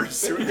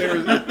 hoobers. There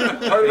was,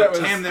 part of that was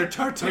Damn their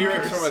lyrics from a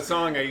tartares.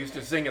 song I used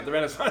to sing at the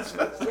Renaissance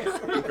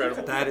Festival.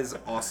 Incredible. That is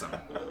awesome.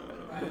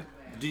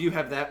 Do you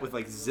have that with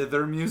like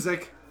zither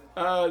music?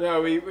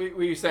 No,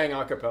 we sang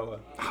a cappella.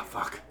 Oh,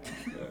 fuck.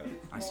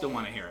 I still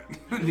want to hear it.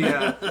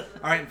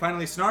 All right, and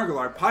finally, Snargle,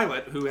 our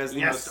pilot, who has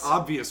the Yes. most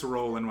obvious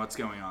role in what's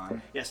going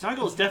on. Yeah,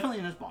 Snargle is definitely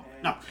in his bomb.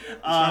 No.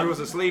 Snargle's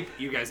asleep.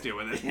 You guys deal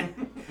with it.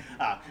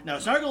 No,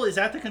 Snargle is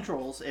at the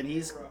controls, and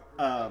he's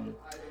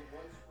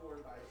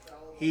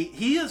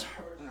he is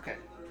okay.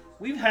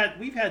 We've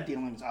had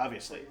dealings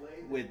obviously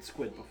with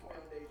Squid before,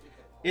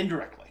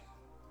 indirectly.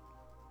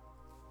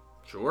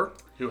 Sure.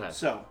 Who has?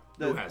 So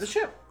Who the has?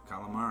 ship.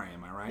 Calamari,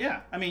 am I right?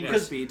 Yeah, I mean,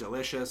 because Crispy,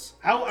 delicious.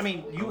 you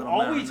little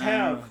always marinara.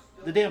 have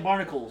the damn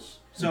barnacles,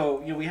 so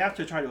we have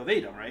to try to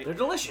evade them, right? They're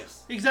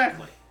delicious.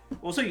 Exactly.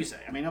 Well, so you say.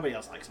 I mean, nobody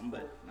else likes them,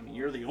 but I mean,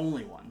 you're the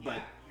only one.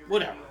 But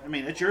whatever. I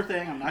mean, it's your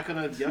thing. I'm not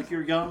gonna yuck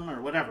your yum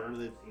or whatever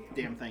the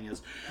damn thing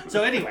is.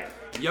 So anyway,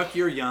 Yuck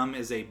Your Yum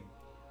is a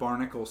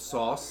barnacle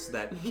sauce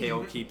that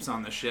Kale keeps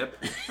on the ship.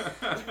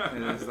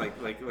 And it's like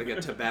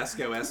a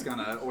Tabasco-esque on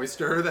an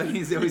oyster that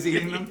he's always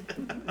eating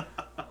them.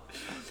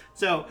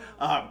 so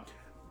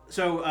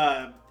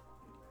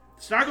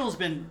Snargle's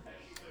been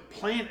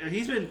playing.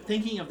 He's been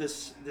thinking of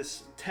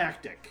this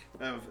tactic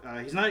of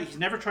he's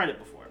never tried it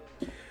before,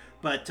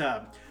 but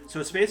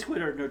so Space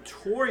Squid are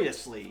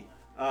notoriously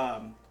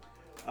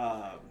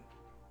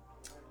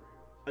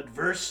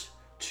adverse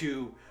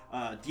to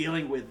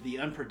dealing with the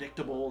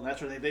unpredictable and that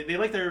sort of thing. They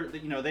like their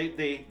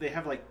they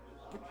have like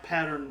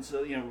patterns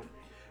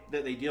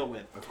that they deal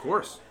with, Of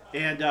course.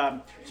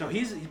 and so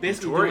he's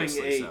basically doing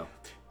Notoriously so.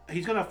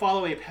 he's going to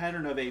follow a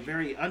pattern of a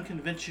very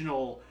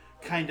unconventional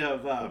kind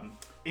of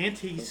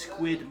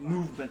anti-squid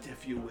movement,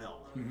 if you will.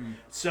 Mm-hmm.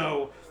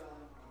 So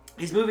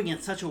he's moving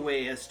in such a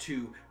way as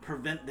to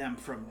prevent them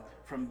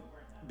from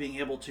being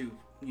able to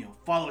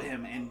follow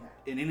him in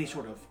any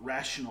sort of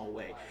rational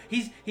way.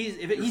 He's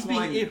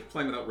Flying being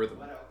without rhythm.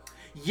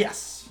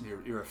 yes,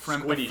 You're a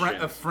Squiddy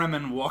shit.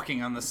 Fremen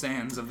walking on the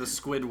sands of the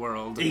squid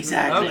world.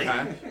 exactly,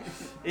 Okay.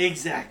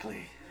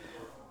 exactly.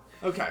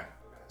 Okay.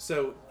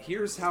 So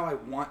here's how I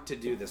want to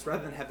do this.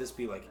 Rather than have this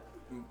be like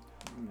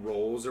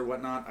rolls or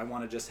whatnot, I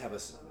want to just have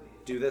us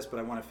do this, but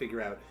I want to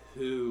figure out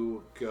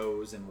who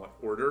goes in what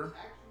order.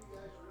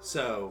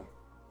 So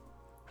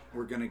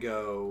we're gonna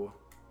go.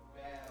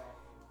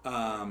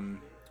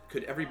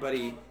 Could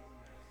everybody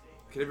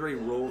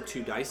roll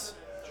 2 dice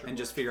and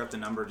just figure out the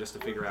number, just to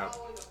figure out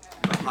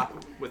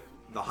with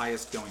the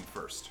highest going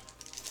first?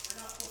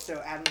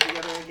 So add them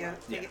together again.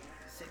 Yeah.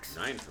 6.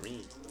 9 for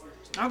me.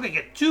 I'm gonna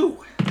get 2.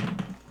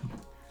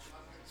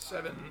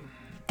 7.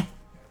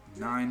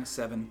 9,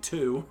 7,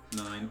 2,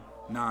 9.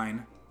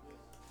 9.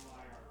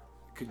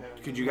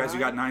 Could you guys who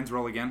got 9s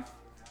roll again?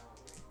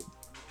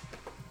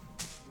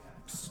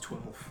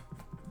 12.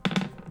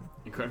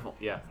 Okay, Incredible.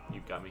 Yeah,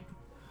 you got me.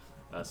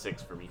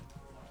 6 for me.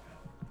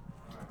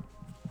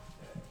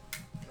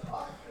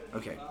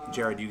 Okay,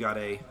 Jared, you got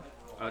a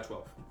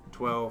 12.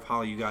 12.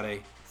 Holly, you got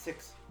a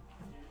 6.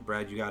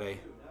 Brad, you got a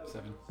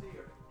 7.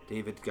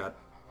 David got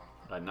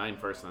 9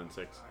 first and then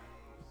 6.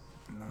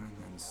 9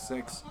 and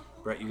 6.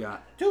 Brett, you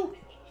got 2.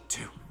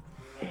 2.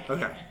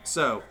 Okay,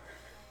 so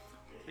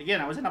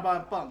Again, I was in a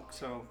bunk,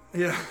 so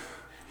yeah.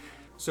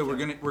 So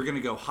we're gonna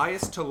go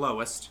highest to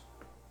lowest,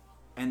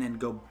 and then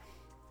go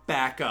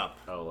back up.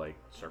 Oh, like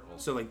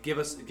circles. So like give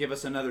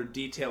us another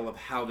detail of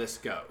how this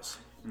goes,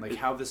 like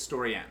how this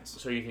story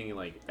ends. So are you thinking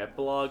like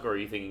epilogue, or are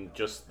you thinking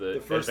just the The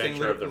first thing,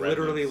 adventure of the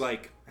literally remnants?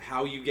 like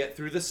how you get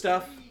through the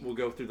stuff. We'll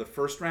go through the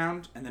first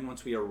round, and then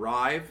once we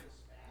arrive,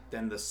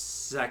 then the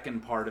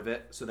second part of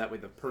it. So that way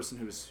the person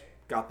who's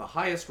got the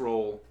highest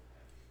roll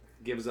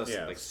gives us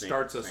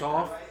starts us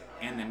off,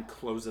 and then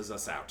closes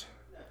us out.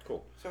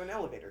 Cool. So an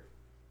elevator.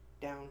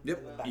 Down. Yep,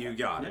 and then back you up.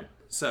 got it.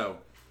 So,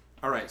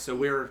 all right. So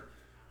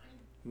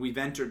we've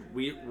entered.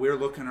 We're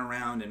looking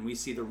around and we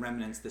see the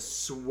remnants, this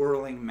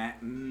swirling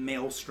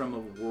maelstrom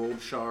of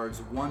world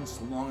shards. Once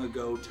long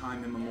ago,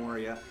 time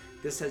immemoria,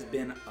 this has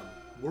been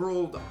a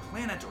world, a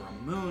planet, or a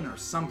moon, or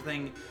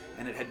something,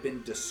 and it had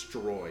been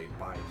destroyed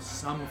by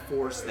some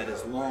force that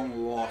is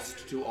long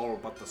lost to all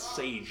but the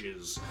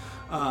sages.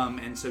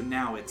 And so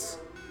now it's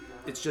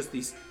just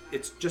this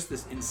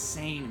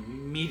insane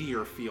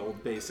meteor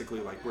field, basically.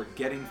 Like, we're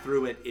getting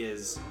through it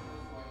is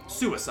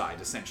suicide,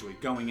 essentially.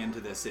 Going into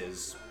this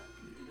is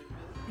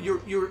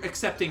you're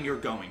accepting you're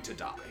going to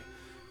die.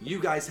 You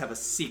guys have a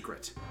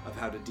secret of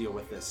how to deal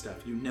with this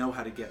stuff. You know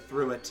how to get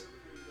through it.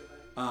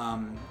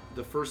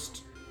 The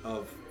first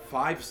of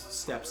 5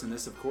 steps in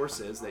this, of course,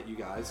 is that you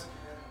guys...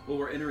 Well,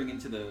 we're entering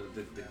into the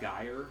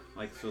gyre,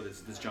 like, so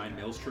this giant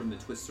maelstrom that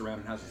twists around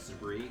and has this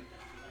debris.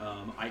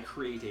 I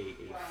create a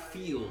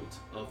field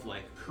of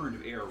like current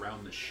of air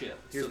around the ship.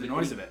 Here's so the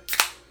noise of it.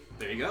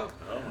 There you go.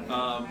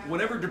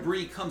 Whenever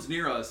debris comes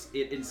near us,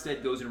 it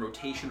instead goes in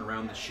rotation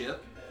around the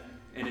ship,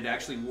 and it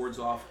actually wards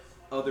off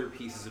other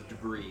pieces of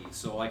debris.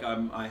 So like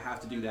I have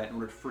to do that in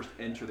order to first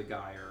enter the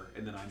gyre,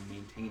 and then I'm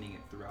maintaining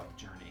it throughout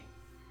the journey.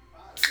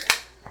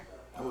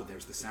 Oh,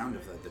 there's the sound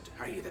of the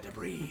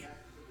debris.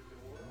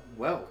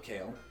 Well,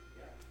 Kale,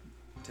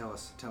 tell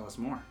us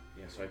more.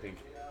 Yeah, so I think,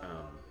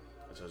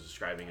 as I was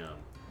describing,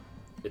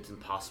 it's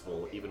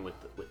impossible, even with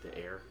the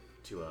air,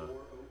 to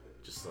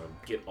just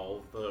get all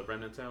of the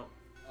remnants out,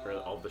 or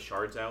all of the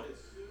shards out.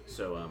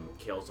 So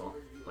Kale's on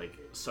like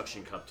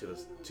suction cup to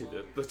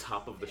the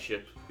top of the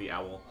ship, the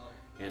owl,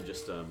 and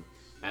just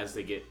as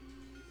they get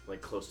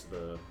like close to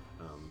the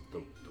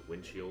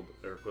windshield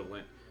or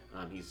equivalent,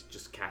 he's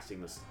just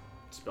casting this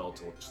spell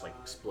to just like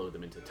explode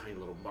them into tiny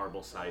little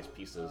marble-sized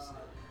pieces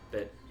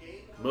that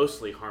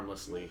mostly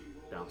harmlessly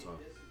bounce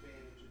off.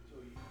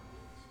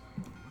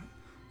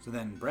 So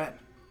then, Brett.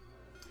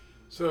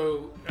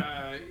 So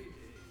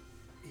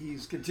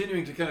he's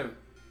continuing to kind of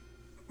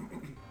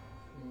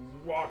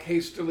walk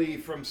hastily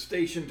from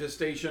station to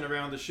station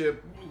around the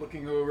ship,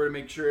 looking over to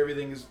make sure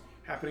everything is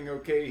happening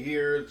okay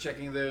here,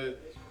 checking the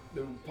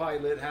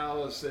pilot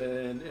house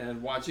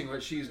and watching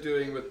what she's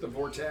doing with the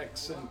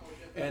vortex,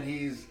 and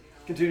he's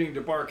continuing to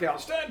bark out,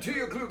 "Stand to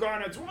your clue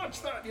garnets,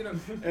 watch that," and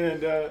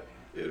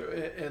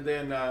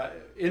then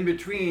in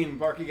between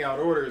barking out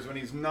orders, when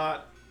he's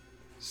not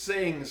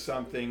saying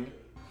something,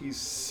 he's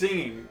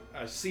singing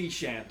a sea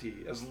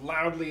shanty as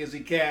loudly as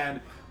he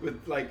can,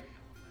 with like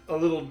a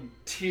little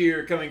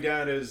tear coming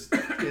down his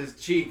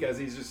cheek as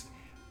he's just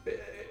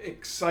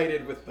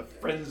excited with the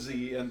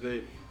frenzy and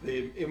the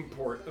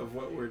import of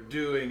what we're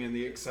doing and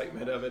the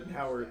excitement of it and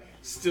how we're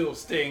still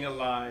staying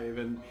alive,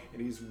 and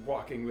he's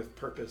walking with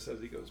purpose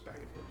as he goes back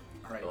and forth.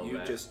 All right, Oh,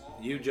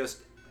 you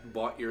just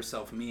bought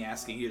yourself me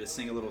asking you to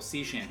sing a little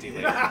sea shanty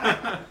later.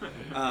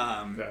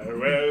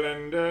 Farewell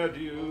and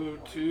adieu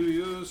to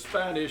you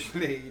Spanish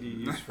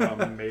ladies from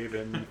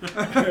Maven.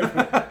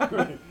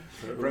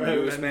 From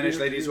you Spanish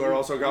ladies who are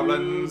also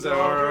goblins.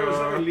 Daughters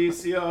of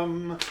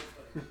Elysium.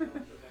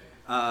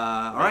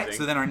 All right,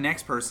 so then our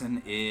next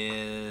person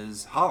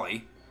is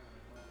Holly.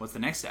 What's the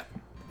next step?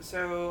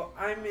 So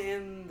I'm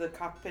in the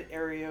cockpit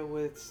area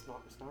with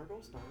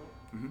Snargle.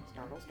 Mm-hmm.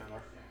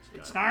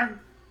 it's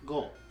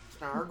Snargle.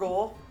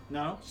 Snargle.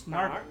 No,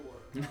 Snargle.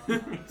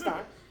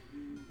 Snar.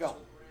 Go.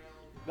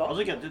 Do all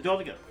together.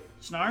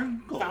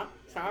 Snargle.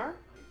 Snar.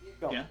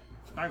 Go. Yeah,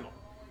 Snargle.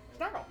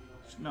 Snargle.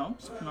 No,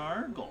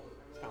 Snargle.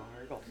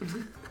 Snargle.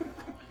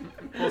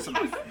 Close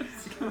enough.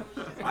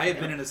 I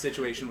have been in a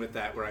situation with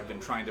that where I've been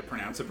trying to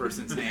pronounce a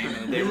person's name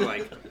and they were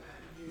like,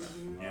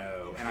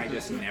 no, and I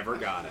just never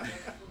got it.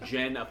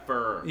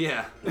 Jennifer.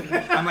 Yeah.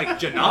 I'm like,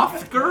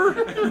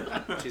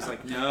 Janofker? She's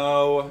like,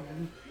 no.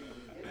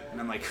 And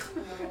I'm like,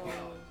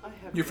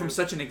 you're from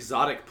such an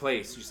exotic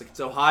place. She's like, it's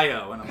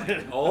Ohio. And I'm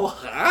like,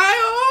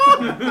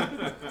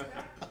 Ohio?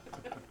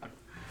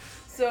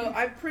 So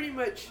I'm pretty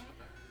much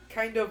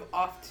kind of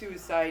off to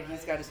his side.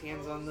 He's got his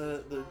hands on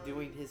the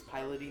doing his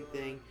piloting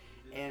thing,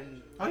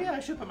 and Oh yeah, I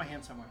should put my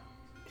hand somewhere.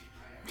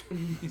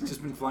 He's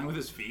just been flying with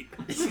his feet.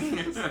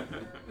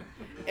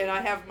 And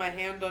I have my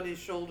hand on his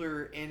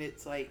shoulder, and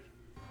it's like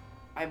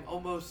I'm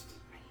almost.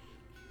 I hate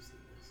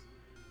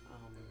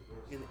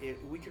using this.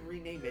 We can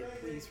rename it.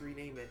 Please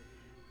rename it.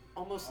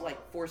 Almost like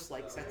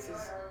force-like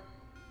senses,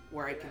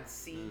 where I can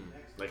see.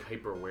 Like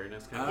hyper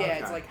awareness kind Oh, of. Yeah, okay.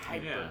 it's like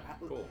hyper Yeah,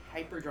 cool.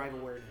 hyperdrive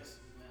awareness.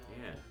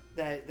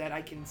 Yeah. That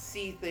I can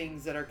see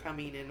things that are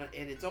coming, and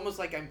it's almost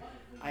like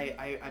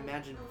I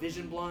imagine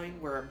vision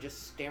blind, where I'm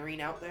just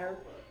staring out there,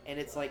 and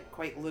it's like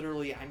quite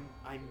literally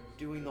I'm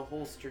doing the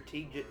whole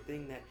strategic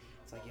thing that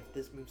it's like if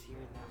this moves here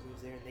and that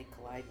moves there and they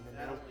collide and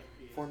then they'll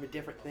form a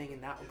different thing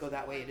and that will go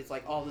that way, and it's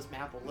like all this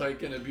map will look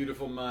Like in A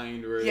Beautiful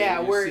Mind, where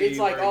Yeah, you where see it's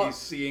like where all- he's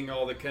seeing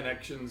all the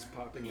connections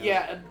popping up.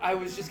 Yeah, and I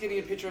was just getting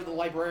a picture of the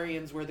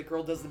librarians where the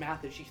girl does the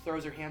math and she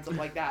throws her hands up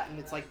like that, and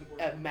it's like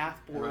a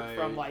math board Right.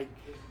 from like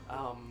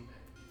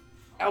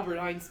Albert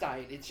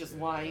Einstein. It's just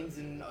lines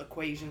and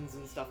equations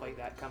and stuff like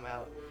that come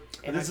out,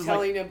 and this I'm is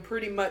telling him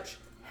pretty much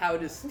how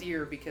to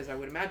steer, because I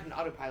would imagine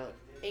autopilot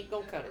ain't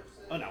gonna cut it.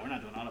 Oh no, we're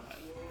not doing autopilot.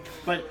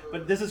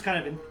 But this is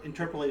kind of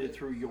interpolated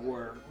through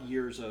your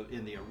years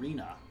in the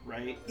arena,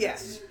 right?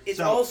 Yes, it's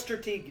So- all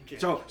strategic.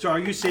 So are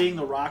you seeing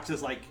the rocks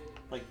as like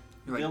You're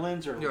like-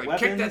 villains or You're like,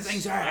 weapons? kick that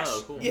thing's ass.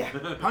 Oh, cool. yeah,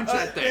 Punch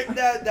that thing.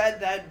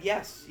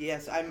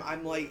 Yes.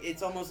 I'm like,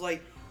 it's almost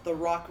like the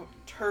rock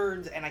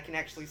turns and I can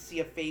actually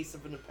see a face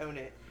of an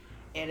opponent,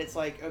 and it's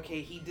like,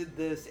 okay, he did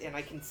this, and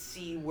I can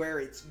see where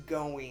it's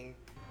going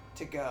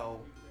to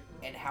go,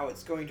 and how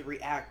it's going to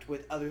react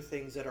with other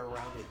things that are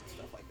around it and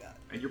stuff like that.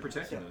 And you're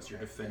protecting us. You're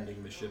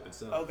defending the ship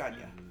itself. Oh god,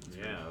 yeah.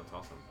 Yeah, that's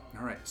awesome.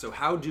 All right. So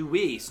how do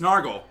we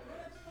Snargle?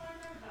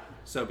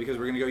 So because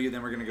we're gonna go you,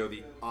 then we're gonna go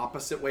the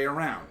opposite way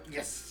around.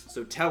 Yes.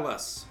 So tell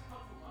us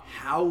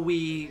how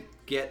we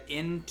get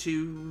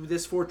into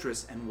this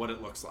fortress and what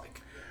it looks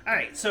like. All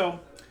right. So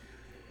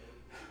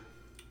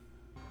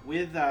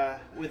with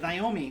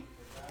Naomi,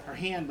 her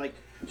hand, like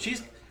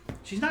she's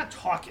not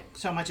talking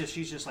so much as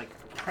she's just like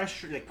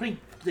pressure, like putting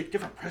like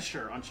different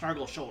pressure on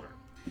Snargle's shoulder,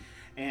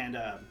 and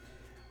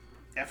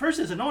at first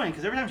it's annoying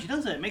because every time she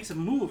does it, it makes a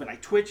move and I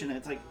twitch, and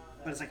it's like,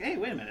 but it's like, hey,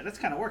 wait a minute, that's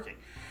kind of working.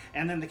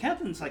 And then the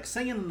captain's like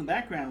singing in the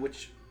background,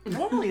 which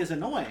normally is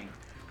annoying,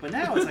 but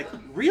now it's like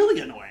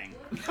really annoying.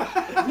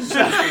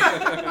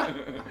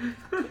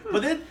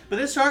 But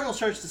then Snargle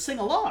starts to sing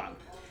along.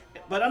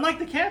 But unlike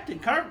the captain,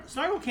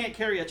 Snargle can't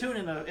carry a tune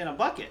in a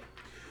bucket,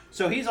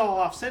 so he's all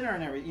off center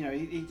and everything. You know,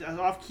 he's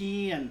off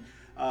key and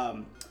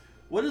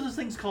what are those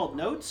things called?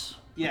 Notes?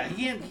 Yeah,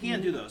 he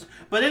can't do those.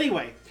 But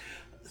anyway,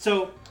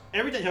 so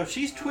every day,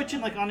 she's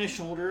twitching like on his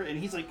shoulder, and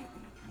he's like,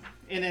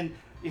 and then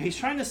he's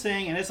trying to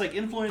sing, and it's like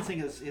influencing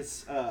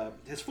his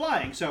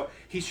flying. So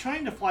he's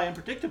trying to fly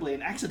unpredictably,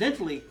 and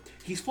accidentally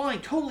he's flying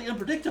totally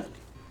unpredictably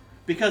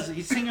because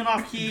he's singing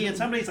off key, and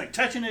somebody's like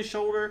touching his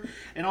shoulder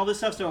and all this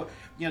stuff. So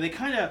they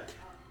kind of,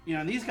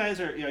 these guys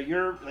are,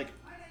 you're like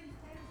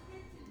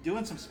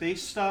doing some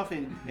space stuff,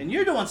 and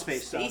you're doing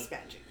space stuff. Space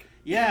magic.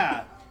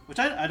 Yeah, which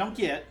I don't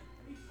get,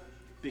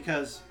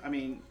 because I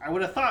mean I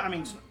would have thought,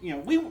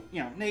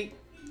 Nate,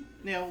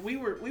 we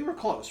were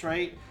close,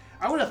 right?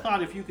 I would have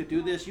thought if you could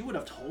do this, you would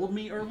have told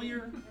me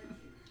earlier,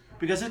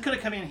 because it could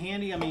have come in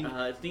handy. I mean,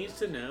 It needs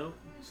to know,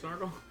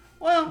 Snargle.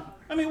 well,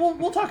 I mean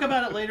we'll talk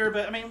about it later,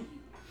 but I mean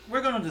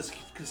we're going to this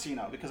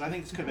casino because I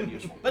think this could have been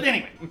useful. But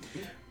anyway,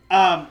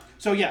 so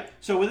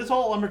with this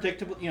all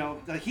unpredictable,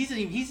 like he's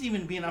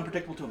even being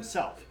unpredictable to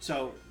himself.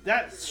 So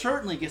that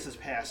certainly gets us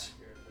past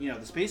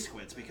the space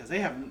squids, because they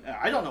have,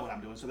 I don't know what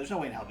I'm doing, so there's no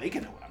way in hell they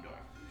can know what I'm doing.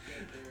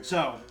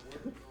 So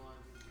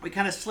we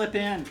kind of slip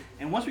in,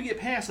 and once we get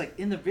past, like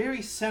in the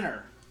very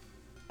center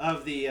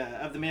of the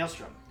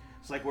maelstrom,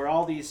 it's like where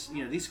all these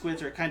these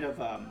squids are kind of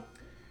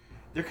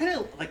they're kind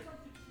of like,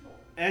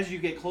 as you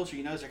get closer,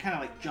 you notice they're kind of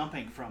like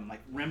jumping from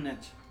like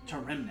remnant to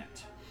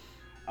remnant,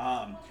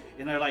 and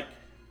they're like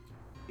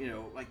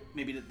like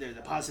maybe they're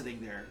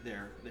depositing their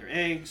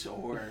eggs,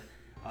 or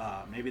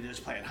maybe they're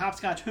just playing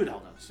hopscotch. Who the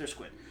hell knows? They're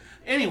squid.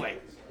 Anyway,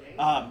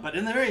 but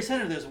in the very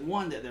center, there's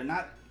one that they're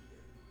not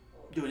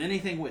doing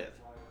anything with,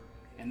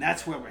 and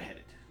that's where we're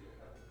headed.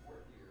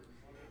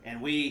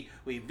 And we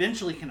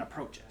eventually can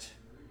approach it.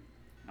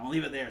 I'm gonna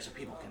leave it there so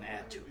people can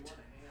add to it.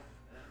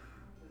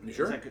 You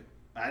sure? Is that good?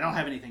 I don't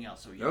have anything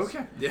else, so yes.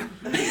 Okay. Yeah.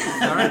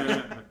 All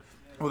right.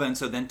 Well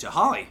then, to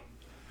Holly.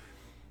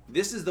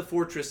 This is the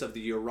fortress of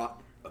Uriah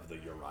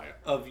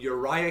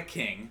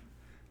King,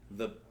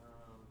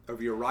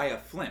 of Uriah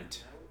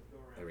Flint.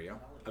 There we go.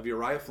 Of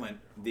Uriah Flint,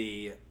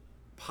 the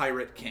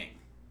Pirate King.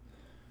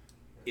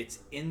 It's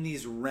in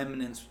these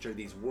remnants, which are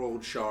these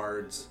world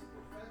shards.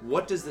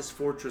 What does this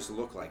fortress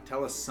look like?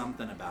 Tell us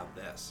something about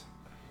this.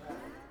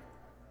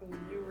 When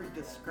you were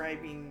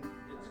describing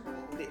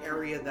the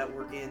area that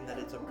we're in, that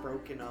it's a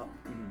broken up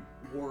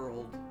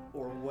world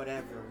or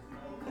whatever,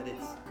 that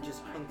it's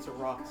just hunks of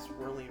rocks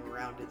swirling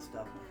around it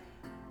stuff,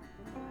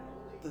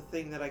 the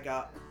thing that I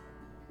got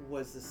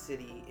was the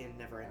city in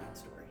Neverending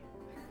Story.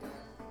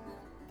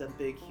 The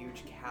big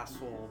huge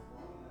castle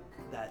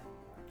that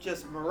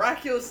just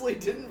miraculously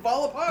didn't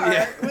fall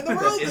apart when the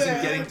world isn't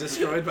did. getting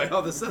destroyed by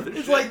all this other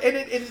It's shit. like, and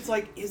it's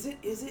like, is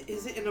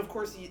it? And of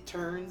course it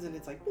turns, and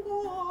it's like,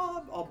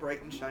 blah, all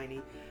bright and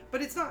shiny.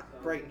 But it's not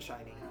bright and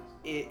shiny.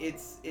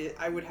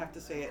 I would have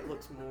to say it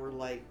looks more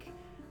like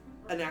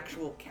an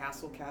actual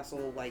castle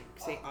like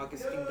St.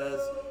 Augustine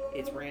does.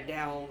 It's ran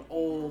down,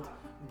 old,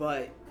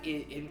 but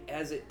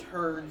as it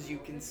turns, you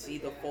can see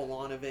the full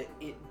on of it.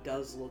 It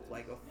does look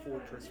like a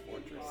fortress.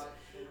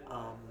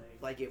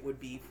 Like it would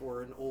be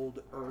for an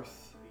old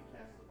Earth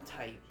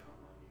type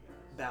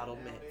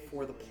battlement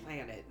for the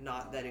planet,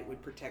 not that it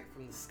would protect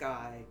from the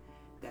sky,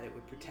 that it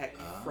would protect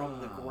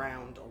from the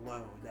ground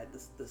alone, that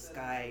the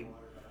sky.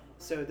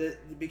 So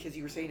because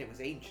you were saying it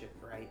was ancient,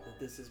 right? That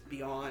this is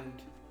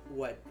beyond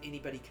what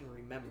anybody can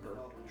remember.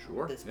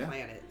 Sure, This yeah.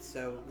 planet.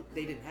 So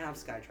they didn't have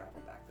sky travel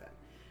back then.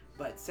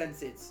 But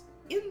since it's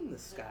in the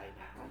sky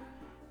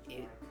now,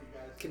 it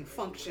can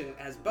function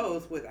as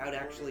both without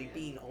actually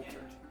being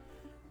altered.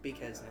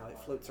 Because now it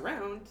floats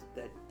around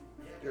that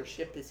your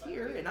ship is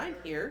here and I'm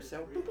here,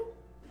 so boop, boop.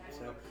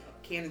 So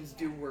cannons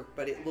do work,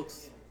 but it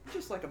looks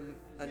just like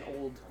an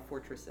old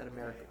fortress that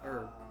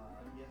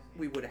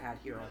we would have had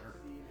here on Earth.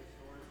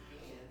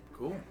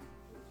 Cool.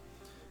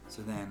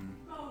 So then,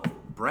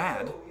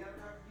 Brad,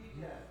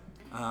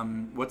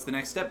 what's the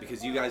next step?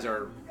 Because you guys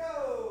are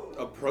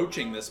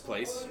approaching this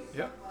place.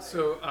 Yeah.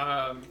 So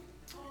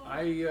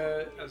I,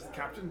 as the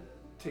captain,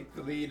 take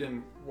the lead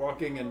in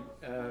walking and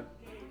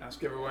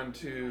ask everyone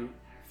to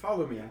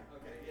follow me.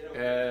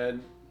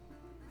 And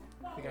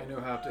I think I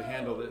know how to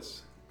handle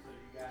this.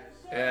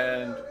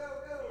 And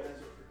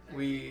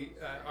we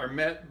are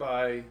met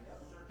by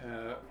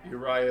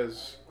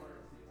Uriah's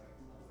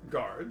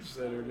guards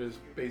that are just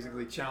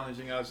basically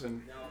challenging us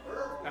and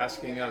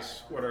asking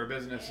us what our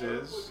business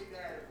is.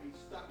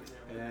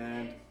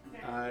 And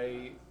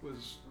I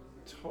was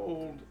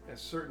told a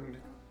certain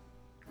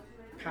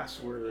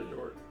password,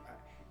 or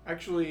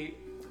actually,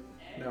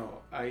 no,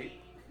 I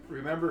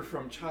remember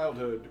from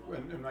childhood,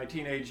 in my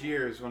teenage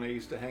years, when I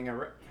used to hang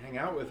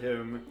out with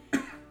him,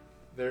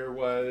 there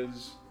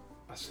was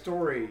a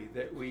story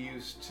that we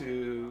used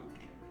to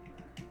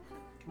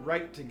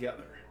write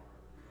together.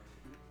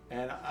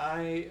 And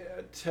I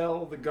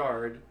tell the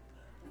guard,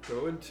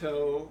 go and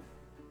tell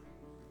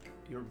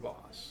your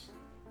boss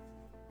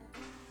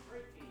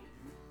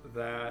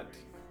that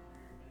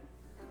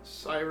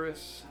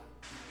Cyrus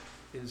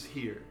is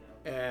here,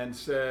 and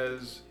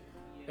says,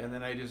 and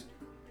then I just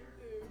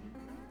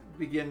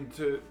begin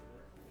to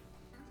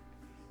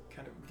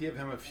kind of give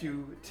him a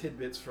few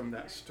tidbits from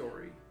that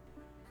story.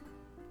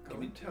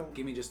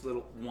 Give me just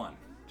one.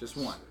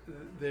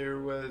 There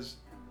was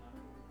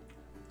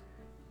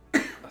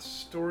a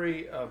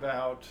story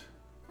about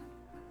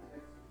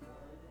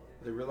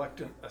the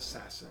reluctant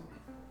assassin.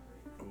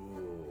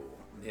 Ooh,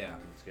 yeah.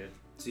 That's good.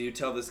 So you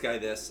tell this guy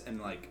this,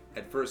 and like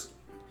at first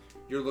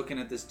you're looking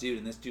at this dude,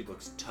 and this dude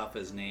looks tough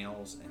as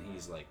nails, and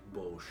he's like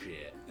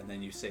bullshit. And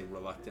then you say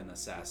reluctant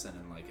assassin,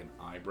 and like an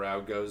eyebrow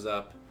goes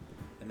up,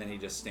 and then he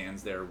just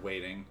stands there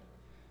waiting.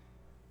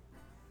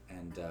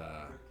 And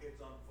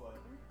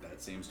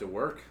that seems to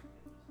work.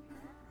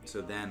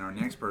 So then our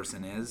next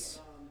person is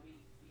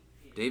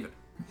David.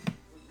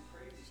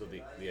 So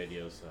the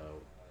idea is,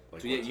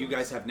 like, So yeah, you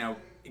guys have now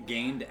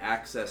gained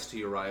access to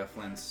Uriah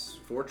Flint's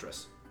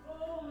fortress.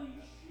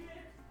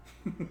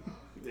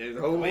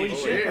 Holy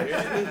shit!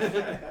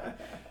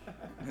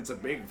 It's a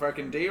big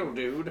fucking deal,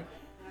 dude.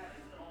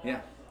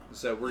 Yeah.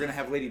 So we're gonna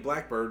have Lady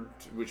Blackbird,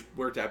 which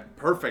worked out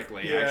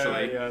perfectly,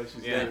 actually.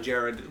 Yeah, That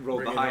Jared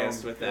rolled Bring the it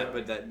highest home. with that, Yeah.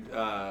 but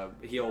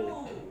that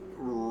he'll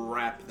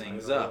wrap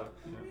things up.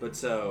 Yeah. But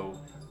so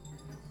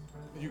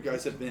you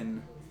guys have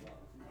been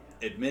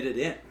admitted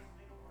in.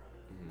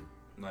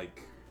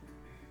 Like,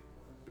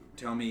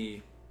 tell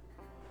me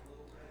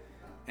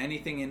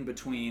anything in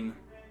between.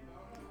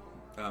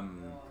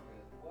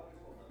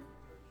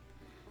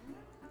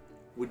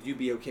 Would you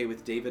be okay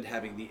with David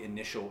having the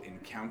initial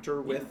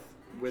encounter with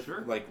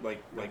Sure. like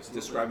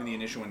describing the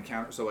initial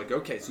encounter? So like,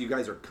 okay, so you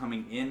guys are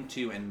coming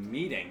into and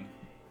meeting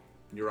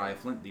Uriah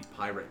Flint, the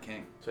Pirate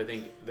King. So I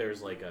think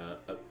there's like a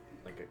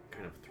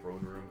kind of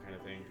throne room kind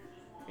of thing,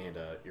 and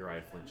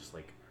Uriah Flint just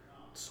like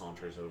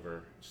saunters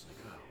over, just like,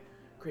 oh,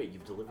 great,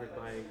 you've delivered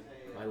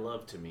my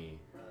love to me.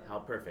 How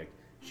perfect.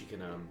 She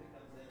can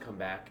come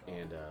back,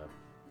 and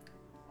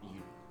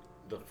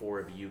the four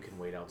of you can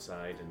wait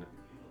outside, and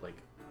like,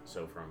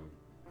 so from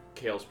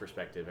Kale's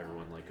perspective,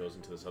 everyone like goes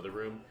into this other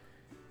room,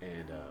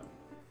 and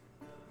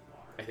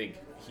I think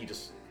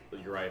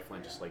Uriah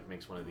Flint just like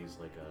makes one of these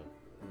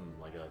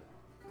like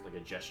a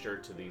gesture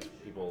to these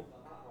people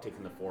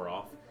taking the four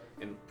off,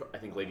 and I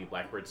think Lady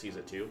Blackbird sees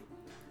it too,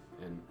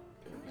 and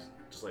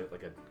just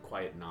like a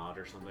quiet nod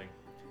or something,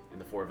 and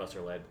the four of us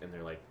are led, and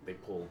they're like, they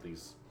pull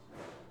these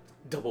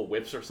double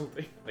whips or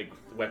something, like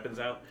weapons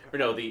out, or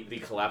no, the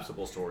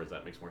collapsible swords.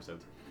 That makes more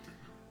sense.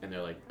 And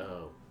they're like,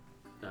 oh,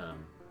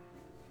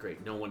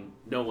 great, no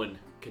one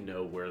can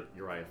know where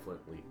Uriah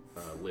Flint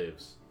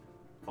lives.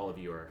 All of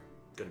you are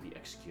going to be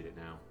executed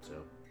now,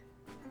 so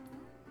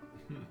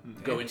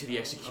go into the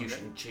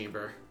execution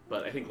chamber.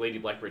 But I think Lady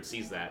Blackbird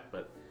sees that,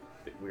 but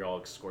we're all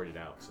escorted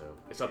out. So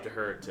it's up to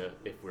her to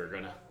if we're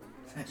gonna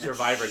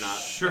survive or not.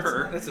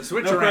 Sure. That's a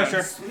switch No around.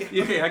 pressure.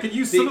 Okay, I could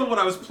use some of what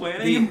I was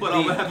planning, but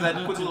I'll have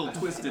that puts a little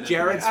twist in it.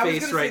 Jared's I was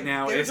face gonna right say,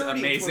 now there's is already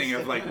a amazing. twist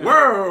Of in like, it.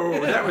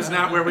 whoa, that was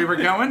not where we were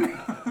going.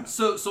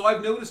 So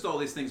I've noticed all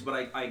these things, but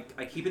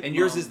I keep it. And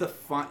yours mum. is the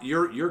fun.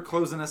 You're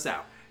closing us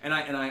out. And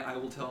I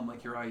will tell him,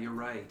 like, you're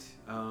right.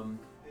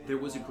 There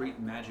was a great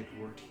magic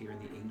worked here in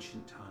the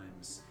ancient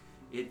times.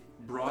 It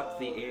brought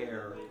the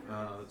air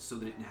so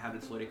that it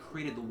inhabits light. It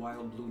created the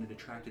wild blue and it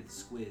attracted the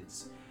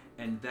squids.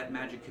 And that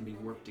magic can be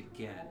worked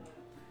again.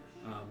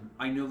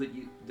 I know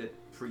that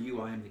for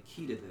you I am the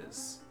key to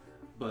this,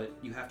 but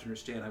you have to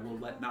understand I will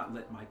not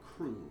let my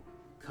crew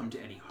come to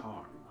any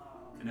harm.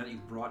 And now that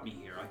you've brought me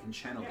here, I can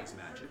channel these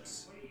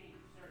magics.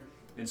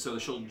 And so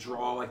she'll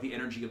draw like the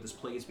energy of this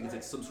place because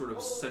it's some sort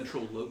of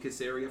central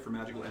locus area for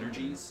magical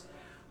energies,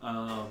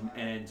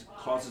 and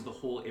causes the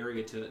whole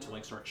area to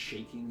like start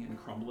shaking and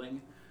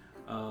crumbling.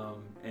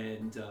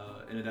 And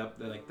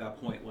at that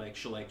point,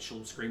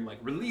 she'll scream like,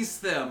 "Release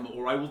them,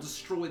 or I will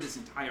destroy this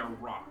entire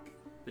rock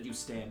that you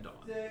stand on."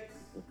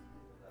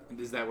 And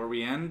is that where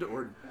we end,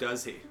 or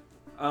does he?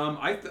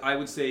 I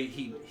would say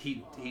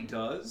he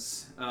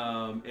does,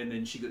 and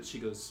then she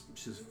goes,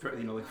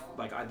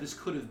 this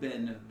could have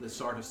been the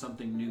start of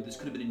something new. This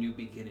could have been a new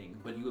beginning,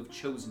 but you have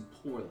chosen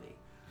poorly.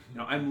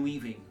 I'm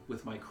leaving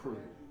with my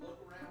crew,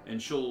 and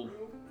she'll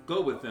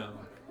go with them,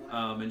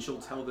 and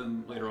she'll tell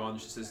them later on.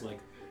 She says like,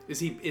 Is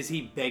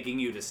he begging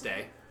you to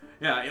stay?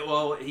 yeah,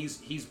 well,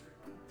 he's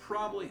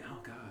probably. Oh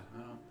God,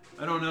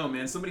 I don't know,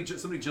 man. Somebody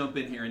jump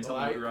in here and tell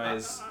me your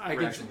eyes. I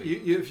can,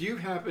 if you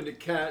happen to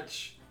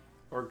catch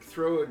or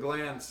throw a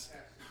glance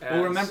at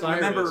Well, remember.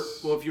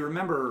 Cyrus, Well, if you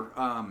remember,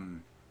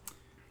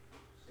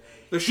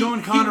 the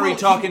Sean Connery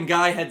talking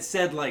guy had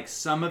said like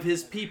some of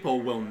his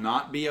people will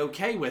not be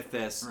okay with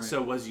this. Right.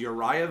 So was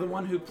Uriah the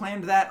one who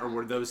planned that, or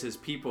were those his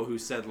people who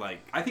said like?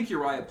 I think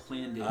Uriah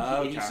planned it.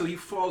 Okay. So he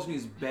falls and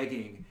he's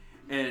begging,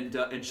 and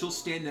she'll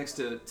stand next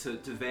to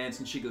Vance,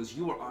 and she goes,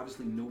 "You are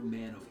obviously no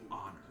man of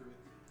honor."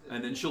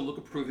 And then she'll look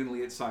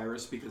approvingly at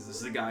Cyrus because this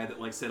is a guy that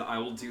like said, "I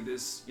will do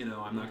this. I'm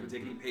not going to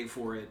take any pay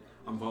for it.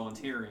 I'm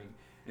volunteering."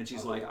 And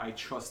she's like, "I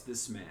trust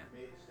this man.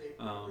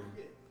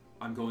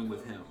 I'm going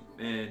with him,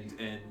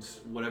 and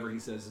whatever he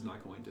says is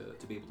not going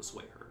to be able to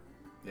sway her."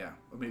 Yeah,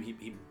 or maybe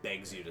he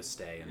begs you to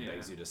stay and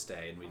begs you to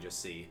stay, and we just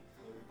see.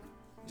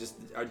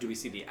 Or do we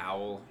see the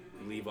owl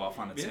leave off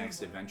on its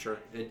next adventure?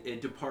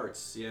 It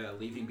departs,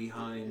 leaving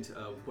behind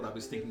what I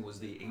was thinking was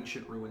the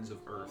ancient ruins of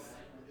Earth.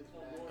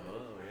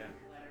 Oh yeah.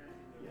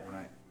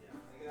 Right.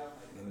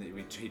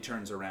 And he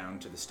turns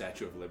around to the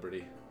Statue of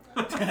Liberty.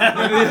 I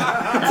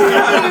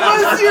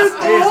was here the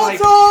whole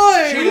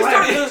time!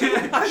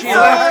 She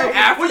left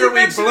after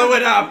we blew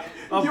it up.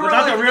 Oh, You but were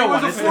not like, the real it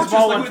was one. a It's the fortress,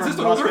 small like, one it's from just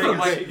Las old Earth. I'm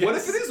Vegas. like, what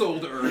if it is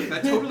old Earth?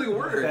 That totally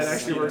works. That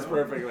actually works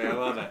perfectly. I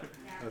love it.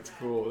 That's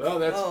cool. Oh,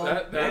 that's Oh,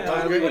 that. man,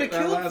 That we would've that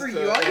killed last, for you.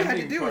 All you had to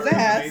ending do part was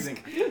ask. amazing.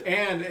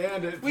 And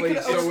it We played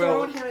could've so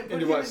well thrown him and put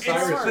into him what in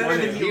Cyrus charge. Better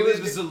wanted. than he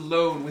lives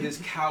alone with his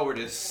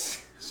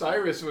cowardice.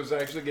 Cyrus was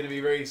actually going to be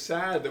very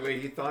sad the way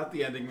he thought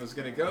the ending was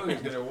going to go. He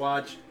was going to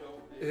watch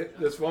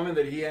this woman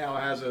that he now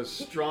has a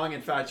strong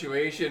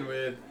infatuation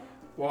with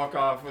walk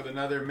off with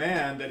another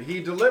man that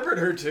he delivered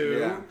her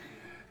to.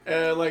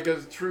 Like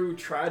a true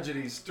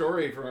tragedy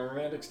story from a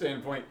romantic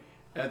standpoint.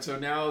 And so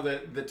now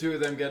that the two of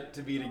them get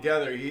to be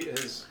together,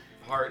 his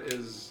heart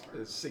is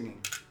singing.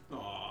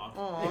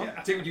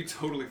 Aww. David, you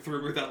totally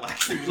threw with that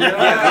last thing. Yeah. At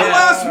the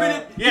last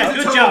minute. Yeah, he's a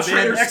good total job, man.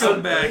 traitor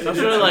Excellent. scumbag. I was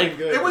really like,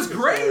 It was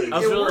great. I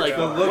was really like,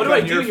 The look what do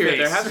I on do your here? face.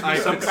 There has to be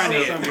some kind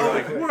of.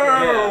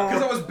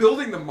 Because I was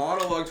building the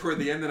monologue toward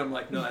the end, and I'm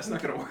like, no, that's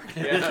not going to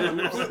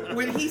work.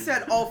 When he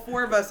said all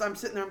four of us, I'm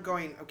sitting there, I'm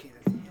going, okay,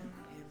 that's him,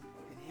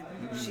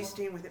 and him. She's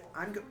staying with him.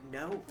 I'm going,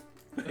 no.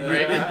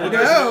 There's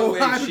No, way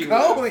I'm she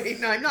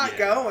going. I'm not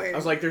going. I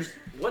was like, "There's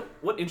what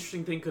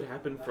interesting thing could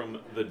happen from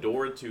the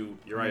door to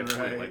Uriah Point?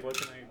 Right. Like, what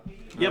can I?"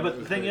 Yeah, but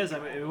the thing is, I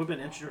mean, it would have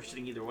been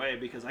interesting either way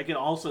because I could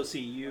also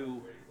see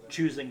you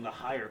choosing the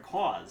higher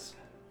cause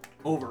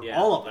over Yeah,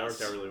 all of that us.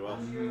 worked out really well.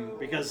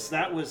 Because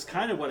that was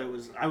kind of what it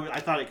was. I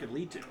thought it could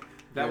lead to.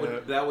 That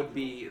would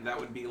be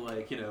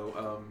like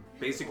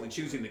basically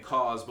choosing the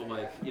cause, but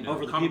like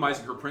Over the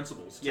compromising her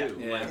principles too.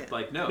 Yeah.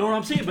 Like no. No, what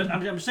I'm saying, but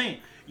I'm saying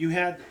you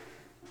had,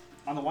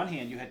 on the one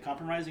hand, you had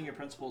compromising your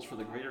principles for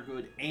the greater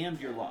good and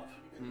your love.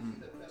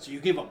 So you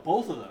gave up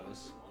both of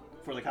those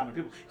for the common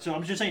people. So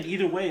I'm just saying,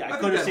 either way, I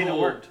could have seen it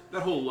worked.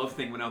 That whole love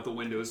thing went out the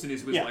window as soon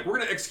as he was like, "We're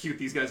gonna execute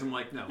these guys." I'm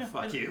like, "No,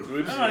 fuck you."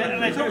 No,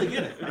 and I totally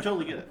get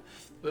it.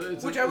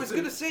 Which I was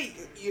going to say,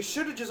 you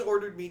should have just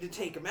ordered me to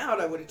take him out.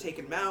 I would have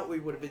taken him out.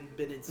 We would have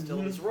been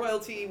instilled as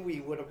royalty.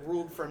 We would have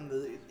ruled from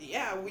the...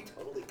 Yeah, we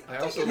totally could I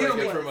have also taken like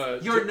him it from away.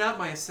 a. You're not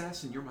my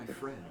assassin. You're my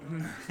friend.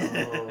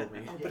 Oh,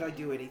 but I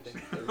do anything.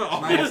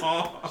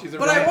 She's a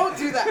But I won't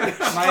do that.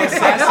 My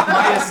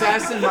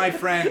assassin, my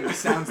friend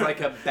sounds like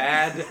a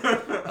bad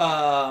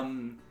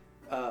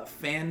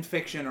fan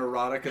fiction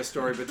erotica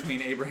story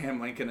between Abraham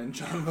Lincoln and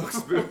John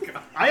Wilkes Booth.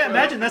 I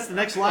imagine that's the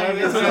next line of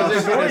this I was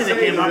just story gonna that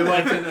say came up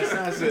that with. an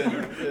assassin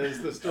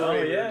is the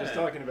story we yeah. were just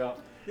talking about.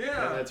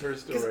 Yeah. And that's her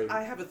Because story.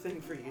 I have a thing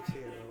for you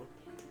too.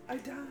 I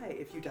die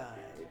if you died.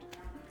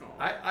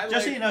 I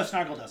Just so like, you know,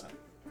 Snargle doesn't.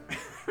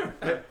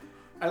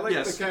 I like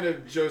Yes. the kind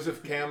of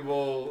Joseph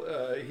Campbell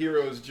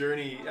hero's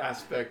journey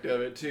aspect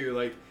of it too.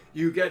 Like,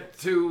 you get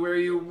to where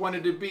you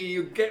wanted to be,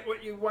 you get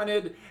what you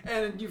wanted,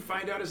 and you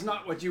find out it's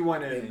not what you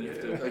wanted. You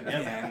have to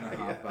again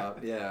hop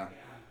up. Yeah.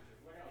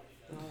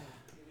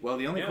 Well,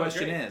 the only Yeah,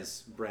 question great.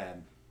 is,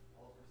 Brad,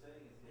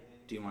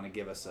 do you want to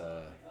give us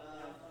a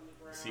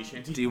Sea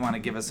shanty. Do you want to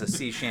give us a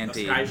sea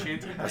shanty? Sky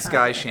shanty. A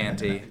sky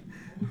shanty.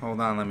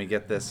 Hold on, let me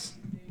get this.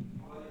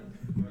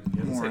 He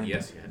hasn't More said in-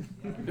 yes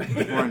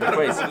yet. more into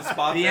place. The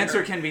spot The there.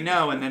 answer can be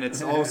no, and then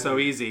it's all so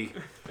easy.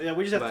 Yeah,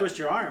 we just have to But- twist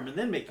your arm and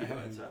then make you do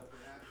it. So.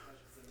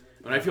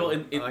 When I feel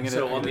I'm gonna-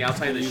 so I'm on the gonna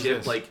outside of the use ship,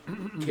 this. like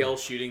Kale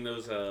shooting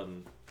those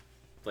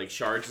like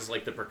shards is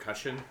like the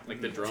percussion,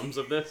 like the drums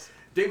of this.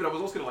 David, I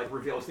was also gonna like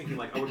reveal. I was thinking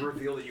like I would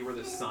reveal that you were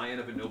the scion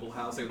of a noble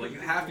house. I would, like you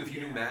have to if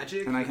you knew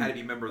magic. And I you had can- to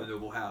be a member of the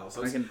noble house.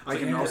 I can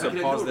was also can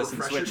I pause do a this and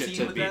refresher switch it scene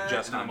to with be that?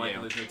 just And I'm on like,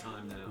 you. There's no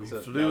time now. So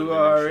that Flew would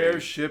our be no shade.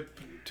 airship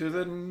to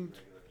the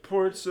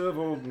ports of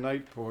Old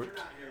Nightport.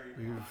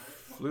 We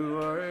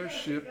flew our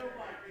airship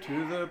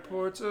to the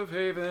ports of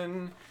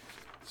Haven.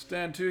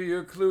 Stand to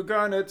your clue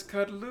garnets,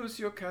 cut loose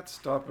your cat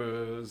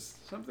stoppers.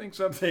 Something,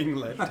 something,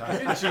 let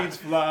tide sheets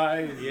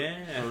fly.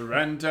 Yeah.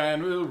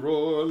 Rantan will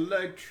roar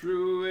like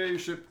true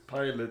airship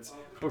pilots.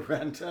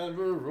 Rantan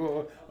will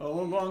roar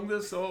all along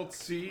the salt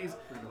seas,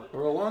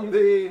 or along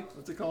the,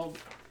 what's it called?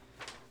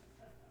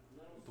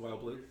 The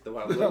Wild Blue. The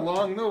Wild Blue.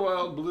 Along the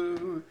wild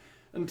blue,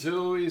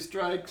 until we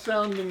strike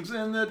soundings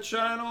in the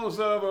channels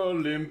of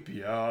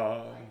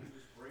Olympia.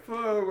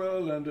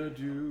 Farewell and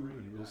adieu,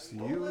 and we'll see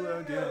you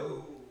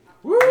again.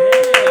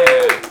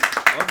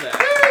 Love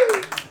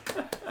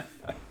that.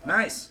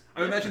 Nice.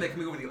 I imagine that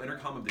coming over the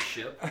intercom of the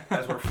ship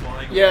as we're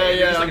flying. Yeah, away.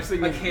 yeah, There's I'm like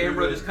thinking a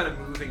camera through just kind of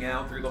moving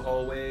out through the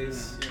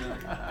hallways. You know.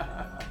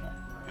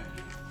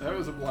 That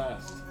was a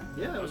blast.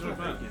 Yeah, that was really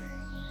fun.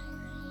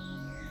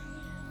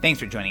 Thanks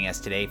for joining us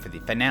today for the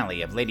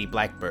finale of Lady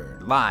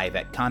Blackbird, live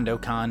at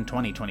CondoCon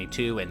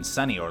 2022 in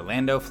sunny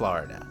Orlando,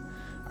 Florida.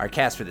 Our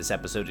cast for this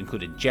episode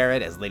included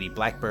Jared as Lady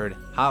Blackbird,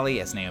 Holly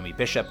as Naomi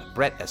Bishop,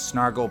 Brett as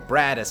Snargle,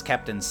 Brad as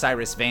Captain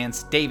Cyrus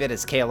Vance, David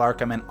as Cale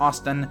Arkham, and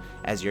Austin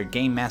as your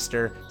Game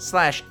Master /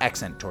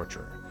 accent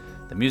torturer.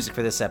 The music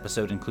for this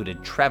episode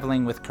included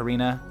Traveling with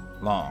Karina,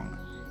 Long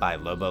by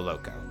Lobo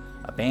Loco,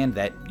 a band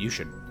that you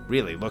should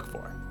really look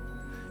for.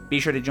 Be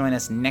sure to join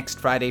us next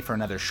Friday for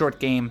another short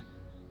game,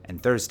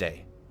 and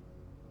Thursday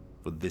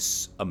for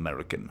This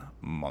American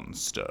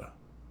Monster.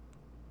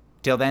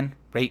 Till then,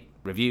 rate,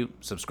 review,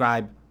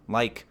 subscribe,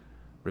 like,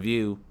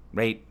 review,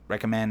 rate,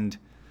 recommend,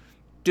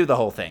 do the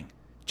whole thing.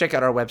 Check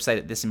out our website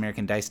at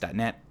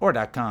thisamericandice.net or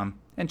 .com,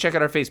 and check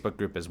out our Facebook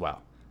group as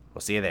well.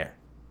 We'll see you there.